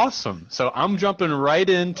be awesome. So I'm jumping right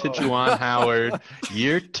into Juwan Howard,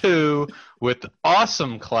 year 2, with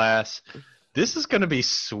awesome class. This is going to be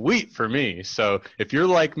sweet for me. So if you're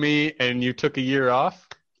like me and you took a year off,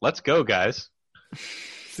 let's go, guys.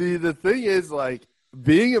 See, the thing is, like,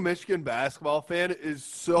 being a Michigan basketball fan is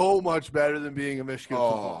so much better than being a Michigan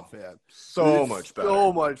football fan. So much better.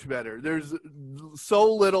 So much better. There's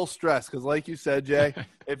so little stress because, like you said, Jay,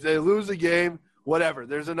 if they lose a game, whatever.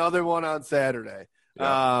 There's another one on Saturday,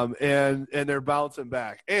 and they're bouncing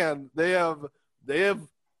back, and they have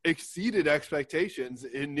exceeded expectations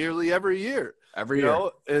in nearly every year.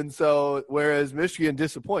 And so, whereas Michigan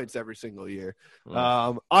disappoints every single year,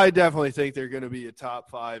 I definitely think they're going to be a top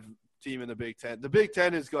 5 team in the Big Ten. The Big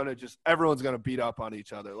Ten is going to everyone's going to beat up on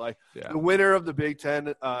each other. Like the winner of the Big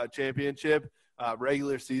Ten championship,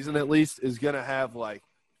 regular season at least, is going to have like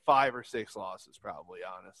 5 or 6 losses probably,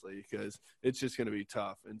 honestly, because it's just going to be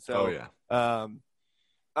tough. And so, I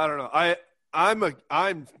don't know.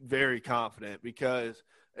 I'm very confident because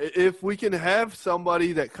if we can have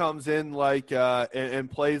somebody that comes in like and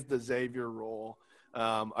plays the Xavier role,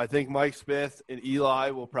 I think Mike Smith and Eli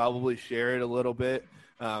will probably share it a little bit.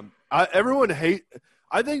 I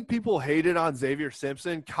think people hated on Xavier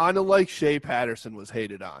Simpson kind of like Shea Patterson was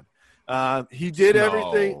hated on. He did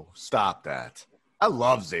everything. Stop that. I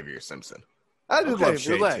love Xavier Simpson. I did love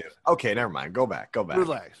Shea too. Okay, never mind. Go back.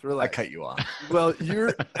 Relax. I cut you off. Well,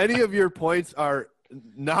 any of your points are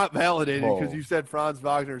not validated because you said Franz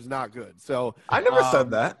Wagner is not good. So I never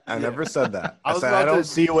said that. I never said that. I said I don't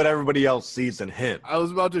see what everybody else sees in him. I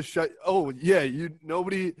was about to shut. Oh yeah,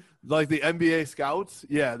 nobody like the NBA scouts.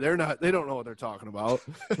 Yeah, they don't know what they're talking about.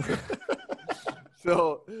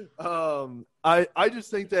 So I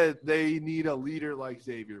just think that they need a leader like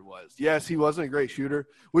Xavier was. Yes, he wasn't a great shooter.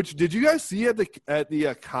 Which did you guys see at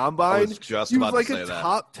the combine? I was just he was about like to say a that.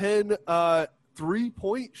 top 10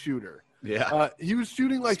 3-point shooter. Yeah. He was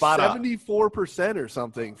shooting like Spot up. 74% or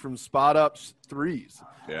something from spot up threes.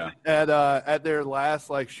 Yeah. At their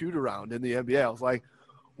last like shoot around in the NBA. I was like,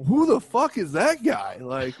 who the fuck is that guy?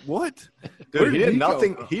 Like, what? Dude, he did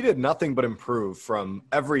nothing. He did nothing but improve from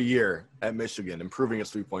every year at Michigan, improving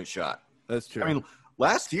his 3-point shot. That's true. I mean,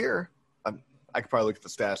 last year, I could probably look at the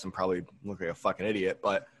stats and probably look like a fucking idiot,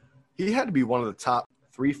 but he had to be one of the top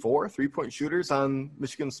 3-point shooters on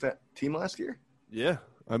Michigan's team last year. Yeah.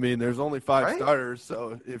 I mean, there's only 5 starters,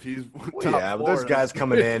 so if he's top 4, but there's guys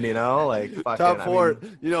coming in, like fucking, top 4.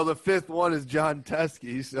 The 5th one is John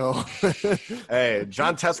Teskey. So, hey,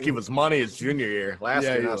 John Teskey was money his junior year. Last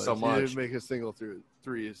year, not so much. He didn't make a single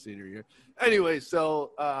three his senior year. Anyway,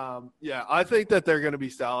 so I think that they're going to be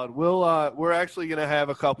solid. We're actually going to have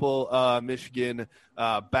a couple Michigan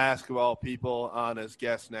basketball people on as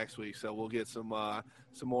guests next week, so we'll get some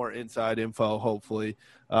more inside info, hopefully.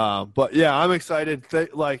 But yeah, I'm excited.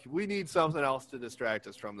 We need something else to distract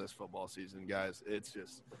us from this football season, guys. It's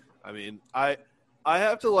just, I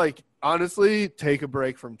have to honestly take a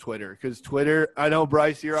break from Twitter because Twitter. I know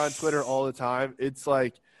Bryce, you're on Twitter all the time. It's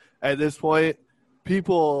like at this point,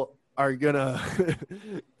 people are gonna.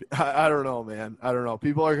 I don't know, man. I don't know.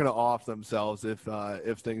 People are gonna off themselves if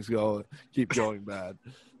things keep going bad.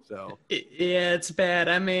 So yeah, it's bad.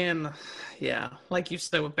 Like you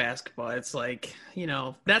said with basketball, it's like,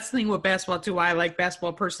 that's the thing with basketball too. Why I like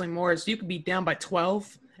basketball personally more is you could be down by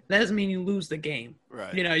 12, That doesn't mean you lose the game.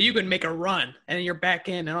 Right. You know, you can make a run and you're back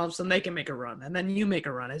in, and all of a sudden they can make a run, and then you make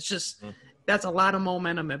a run. It's just that's a lot of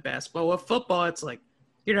momentum at basketball. With football, it's like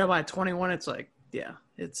you're down by 21. It's like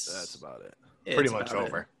That's about it. Pretty much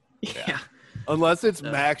over. Yeah. Unless it's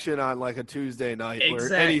action on like a Tuesday night where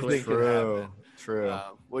Exactly. anything can happen. True.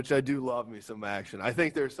 Which I do love me some action. I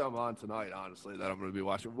think there's some on tonight, honestly, that I'm going to be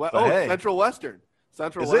watching. hey. Central Western.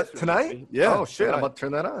 Central Is Western. it tonight? Yeah. Oh shit! tonight. I'm about to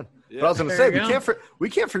turn that on. Yeah. But I was going to There say you we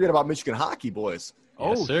can't forget about Michigan hockey, boys.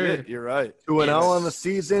 Oh, Yes, sir. shit. You're right. 2-0 on the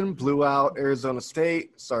season, blew out Arizona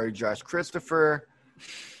State. Sorry, Josh Christopher.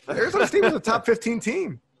 Arizona State was a top 15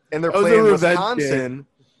 team, and they're That was a playing revenge Wisconsin.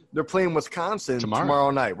 They're playing Wisconsin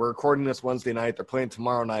Tomorrow. night. We're recording this Wednesday night. They're playing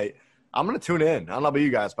tomorrow night. I'm going to tune in. I don't know about you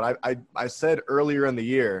guys, but I said earlier in the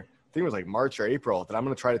year, I think it was like March or April, that I'm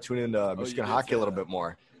going to try to tune into Michigan did hockey say a little that. bit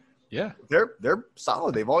more. Yeah. They're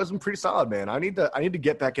solid. They've always been pretty solid, man. I need to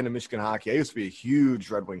get back into Michigan hockey. I used to be a huge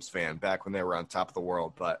Red Wings fan back when they were on top of the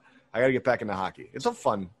world, but I got to get back into hockey. It's a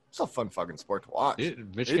fun fucking sport to watch.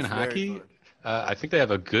 Michigan It's very hockey. fun. I think they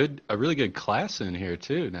have a really good class in here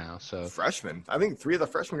too now. So Freshmen. I think 3 of the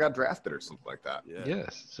freshmen got drafted or something like that. Yeah.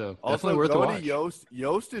 yes, so Also, definitely worth a go watch. to Yost.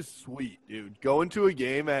 Yost is sweet, dude. Going to a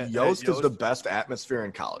game at Yost is the best atmosphere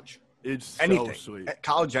in college. It's Anything. so sweet. At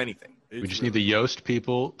college, anything. We just need the Yost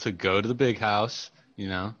people to go to the big house. You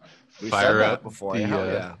know, We fire said that up before. the, Hell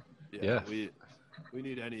yeah. yeah. We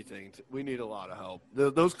need anything. We need a lot of help.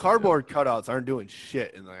 Those cardboard cutouts aren't doing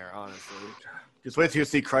shit in there, honestly. Just wait till you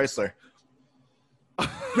see Chrysler.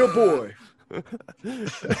 Your boy.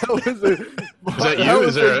 That was a, Is that you?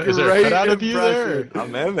 Is there a great cutout of you there?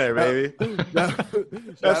 impression. I'm in there, baby.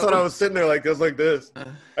 That That's what I was sitting there like. It was like this.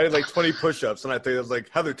 I did like 20 push-ups, and I think I was like,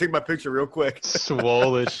 Heather, take my picture real quick.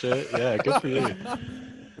 Swole as shit. Yeah, good for you.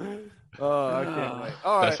 Oh, I can't wait.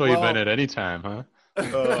 All right, That's why you've well, been at any time, huh?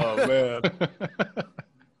 Oh man.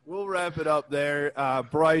 we'll wrap it up there.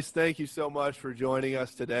 Bryce, thank you so much for joining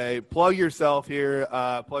us today. Plug yourself here.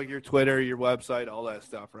 Plug your Twitter, your website, all that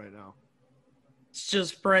stuff right now. It's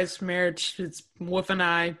just Bryce Marich. It's with an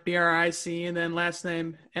I, B-R-I-C, and then last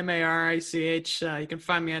name M-A-R-I-C-H. You can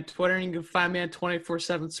find me on Twitter, and you can find me on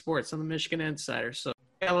 24/7 Sports on the Michigan Insider. So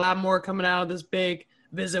got a lot more coming out of this big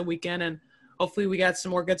visit weekend, and hopefully we got some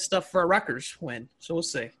more good stuff for a Rutgers win. So we'll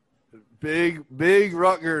see. Big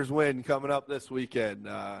Rutgers win coming up this weekend,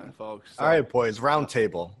 folks. So, All right, boys. Round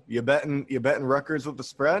table. You betting Rutgers with the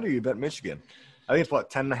spread, or you bet Michigan? I think it's what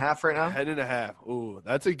 10.5 right now. 10.5. Ooh,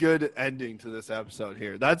 that's a good ending to this episode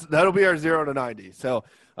here. That'll be our 0 to 90. So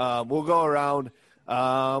we'll go around.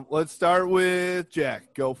 Let's start with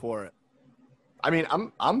Jack. Go for it. I mean,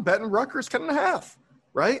 I'm betting Rutgers 10.5.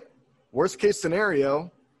 Right? Worst case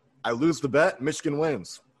scenario, I lose the bet. Michigan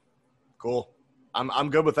wins. Cool. I'm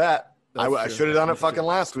good with that. I That's true. should have done it fucking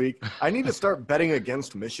last week. I need to start betting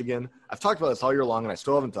against Michigan. I've talked about this all year long, and I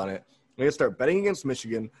still haven't done it. I need to start betting against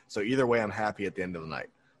Michigan, so either way, I'm happy at the end of the night.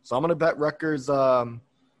 So I'm going to bet Rutgers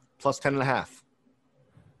plus 10.5.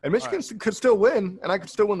 And Michigan could still win, and I could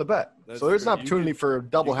still win the bet. That's So there's true. an opportunity for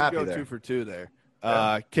double You can happy go there. 2 for 2 there.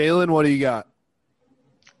 Kalen, what do you got?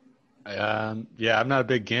 Yeah, I'm not a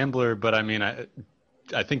big gambler, but I mean, I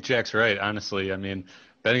think Jack's right. Honestly, I mean,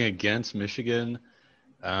 betting against Michigan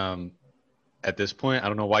at this point, I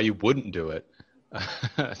don't know why you wouldn't do it.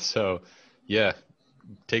 So, yeah,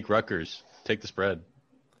 take Rutgers, take the spread.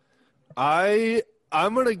 I'm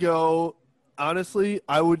gonna go. Honestly,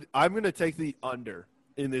 I'm gonna take the under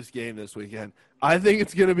in this game this weekend. I think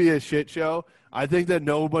it's gonna be a shit show. I think that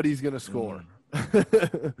nobody's gonna score.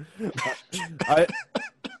 I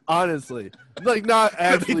honestly, like, not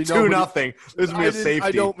actually 2-0. This is me a safety.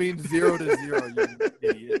 I don't mean 0 to 0. You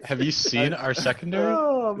idiot. Have you seen our secondary?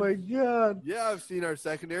 Oh my god. Yeah, I've seen our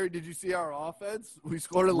secondary. Did you see our offense? We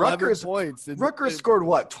scored 11 points. Rutgers scored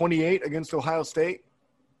what? 28 against Ohio State.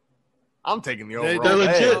 I'm taking the over. They're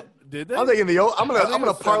legit. Did they? I'm taking the over. I'm I think gonna it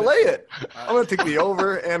was parlay it. All right. I'm gonna take the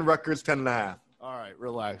over and Rutgers 10.5. All right,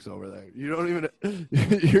 relax over there. You don't even.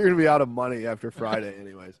 You're gonna be out of money after Friday,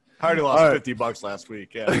 anyways. I already lost All right. $50 last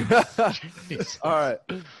week. Yeah. All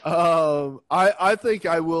right. I think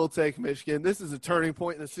I will take Michigan. This is a turning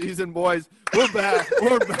point in the season, boys. We're back.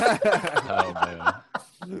 We're back. Oh man.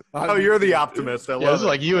 Oh, you're the optimist. I Yeah, love this is it.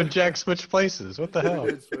 like you and Jack switch places. What the hell?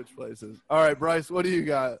 Good switch places. All right, Bryce, what do you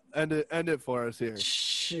got? End it for us here.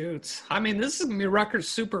 Shoot. I mean, this is going to be Rutgers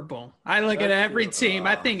Super Bowl. I look at That's every true. team.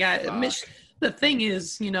 I think the thing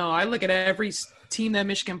is, I look at every team that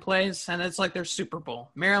Michigan plays, and it's like their Super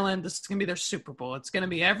Bowl. Maryland, this is going to be their Super Bowl. It's going to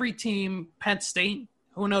be every team. Penn State,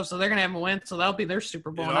 who knows? So they're going to have a win, so that'll be their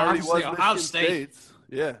Super Bowl. It And already obviously, was Ohio Michigan State. State's.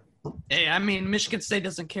 Yeah. Hey, I mean, Michigan State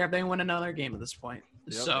doesn't care if they win another game at this point.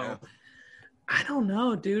 Yep, so yeah. I don't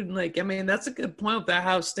know, dude. Like, I mean, that's a good point with the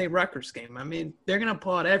Ohio State Rutgers game. I mean, they're gonna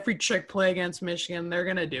pull out every trick play against Michigan. They're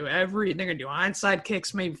gonna do onside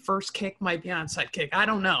kicks. Maybe first kick might be onside kick. I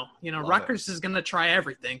don't know. Rutgers is gonna try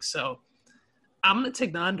everything. So I'm gonna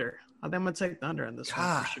take the under. I think I'm gonna take the under on this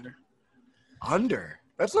one for sure. Under?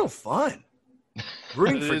 That's no fun.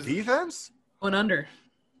 Rooting for defense? Going under.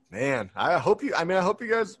 Man, I hope you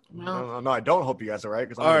guys. No, I don't hope you guys are right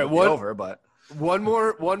because I'm gonna be over. But one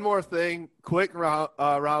more thing. Quick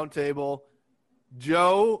round table.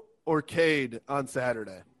 Joe or Cade on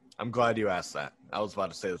Saturday? I'm glad you asked that. I was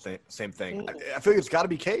about to say the same thing. I feel like it's got to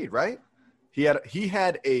be Cade, right? He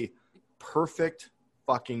had a perfect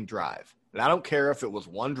fucking drive, and I don't care if it was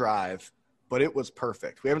one drive, but it was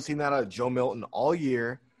perfect. We haven't seen that out of Joe Milton all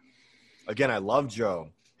year. Again, I love Joe.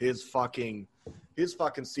 His fucking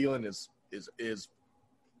ceiling is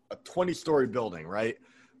a 20-story building, right?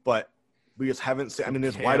 But we just haven't seen. I mean,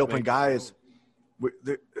 there's wide open guys.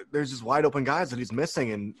 There's just wide open guys that he's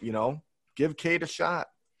missing, and give Cade a shot.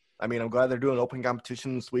 I mean, I'm glad they're doing open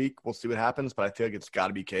competition this week. We'll see what happens, but I feel like it's got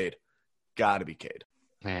to be Cade. Got to be Cade.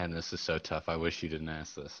 Man, this is so tough. I wish you didn't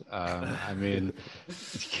ask this. I mean,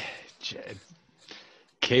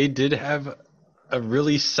 Cade did have a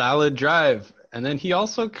really solid drive, and then he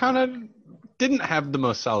also kind of didn't have the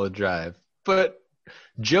most solid drive. But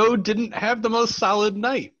Joe didn't have the most solid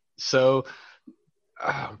night. So,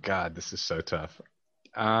 oh, God, this is so tough.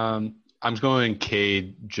 I'm going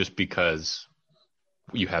Cade just because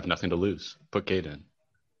you have nothing to lose. Put Cade in.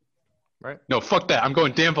 Right? No, fuck that. I'm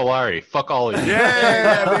going Dan Villari. Fuck all of you.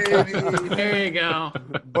 Yeah, baby. There you go.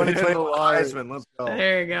 2020 Heisman. Let's go.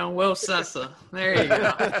 There you go. Will Sessa. There you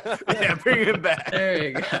go. Yeah, bring it back. There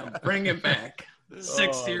you go. Bring it back.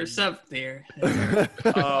 6th year, 7th year.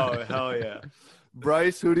 Oh, hell yeah.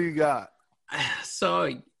 Bryce, who do you got? So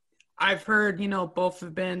I've heard, both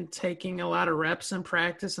have been taking a lot of reps in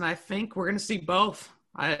practice, and I think we're going to see both.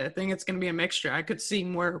 I think it's going to be a mixture. I could see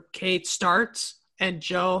where Cade starts and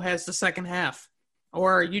Joe has the second half,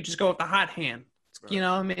 or you just go with the hot hand.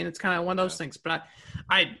 It's kind of one of those things. But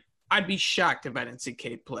I'd be shocked if I didn't see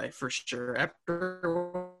Cade play for sure.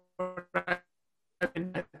 After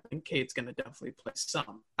I think Cade's going to definitely play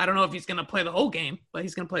some. I don't know if he's going to play the whole game, but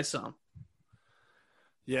he's going to play some.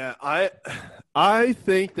 Yeah, I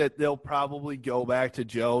think that they'll probably go back to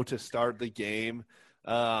Joe to start the game.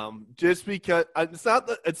 Just because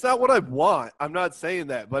it's not what I want. I'm not saying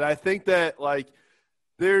that, but I think that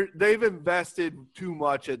they've invested too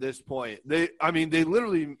much at this point. They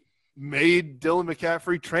literally made Dylan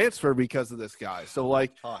McCaffrey transfer because of this guy. So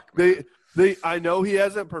I know he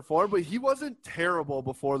hasn't performed, but he wasn't terrible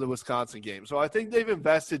before the Wisconsin game. So I think they've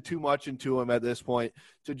invested too much into him at this point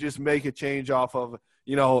to just make a change off of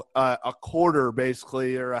a quarter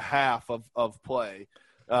basically or a half of play.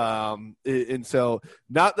 And so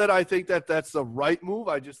not that I think that that's the right move.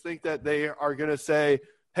 I just think that they are going to say,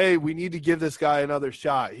 hey, we need to give this guy another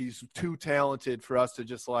shot. He's too talented for us to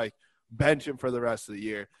just bench him for the rest of the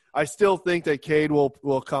year. I still think that Cade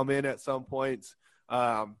will come in at some points.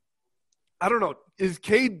 I don't know. Is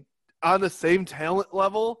Cade on the same talent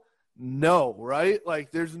level? No, right?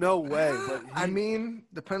 There's no way. But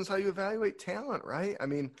depends how you evaluate talent, right?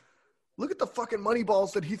 Look at the fucking money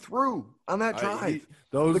balls that he threw on that drive.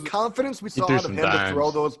 The confidence we saw out of him to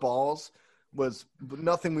throw those balls was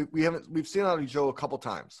nothing. We've seen out of Joe a couple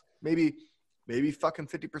times. Maybe fucking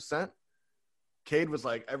 50%. Cade was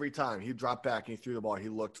every time he dropped back and he threw the ball, he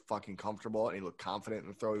looked fucking comfortable and he looked confident in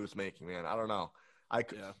the throw he was making. Man, I don't know.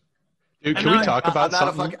 Dude, can we talk about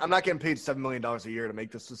something? I'm not getting paid $7 million a year to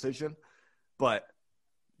make this decision, but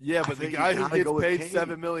the guy who gets paid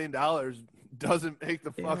 $7 million doesn't make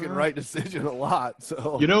the fucking right decision a lot.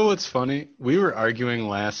 So you know what's funny? We were arguing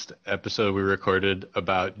last episode we recorded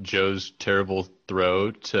about Joe's terrible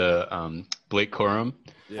throw to Blake Corum.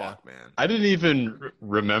 Yeah, fuck, man. I didn't even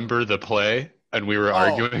remember the play, and we were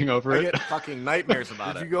arguing over it. I get fucking nightmares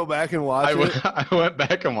about it. Did you go back and watch it? I went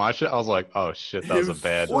back and watched it. I was like, oh shit, that was a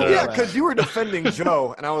bad throw. Well, yeah, because you were defending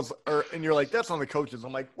Joe, and you're like, that's on the coaches.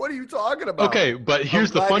 I'm like, what are you talking about? Okay, but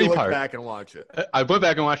here's the funny part. Back and watch it. I went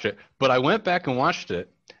back and watched it, but I went back and watched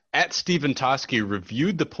it. Steven Toski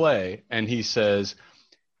reviewed the play, and he says,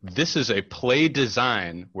 this is a play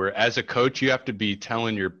design where as a coach you have to be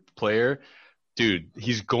telling your player, dude,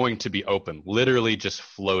 he's going to be open. Literally just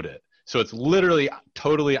float it. So it's literally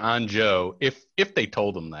totally on Joe if they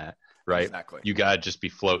told him that, right? Exactly. You got to just be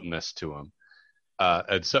floating this to him.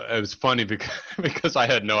 And so it was funny because I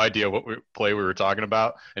had no idea what play we were talking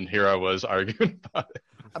about, and here I was arguing about it.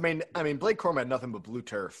 I mean, Blake Corum had nothing but blue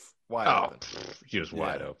turf. Wide open. He was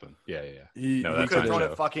wide open. Yeah. He You that's could have thrown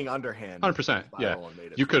fine. it fucking underhand. 100%. Yeah.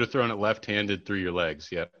 You could have thrown it left-handed through your legs.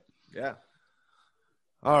 Yep. Yeah.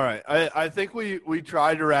 All right. I think we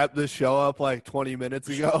tried to wrap this show up like 20 minutes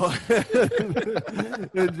ago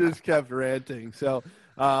and just kept ranting. So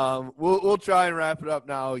we'll try and wrap it up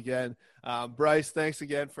now again. Bryce, thanks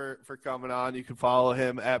again for coming on. You can follow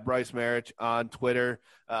him at Bryce Marich on Twitter.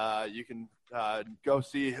 You can go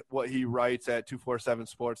see what he writes at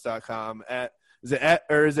 247sports.com. Is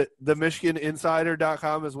it the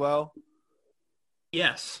MichiganInsider.com as well?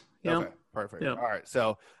 Yes. Yep. Okay, perfect. Yep. All right.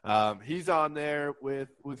 So he's on there with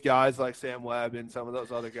guys like Sam Webb and some of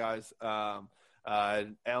those other guys.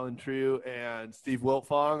 Alan True and Steve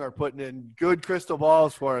Wiltfong are putting in good crystal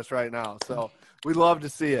balls for us right now. So we'd love to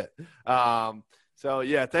see it. So,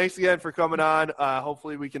 yeah, thanks again for coming on.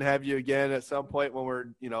 Hopefully we can have you again at some point when we're,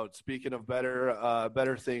 speaking of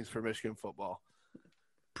better things for Michigan football.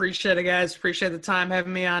 Appreciate it, guys. Appreciate the time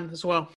having me on as well.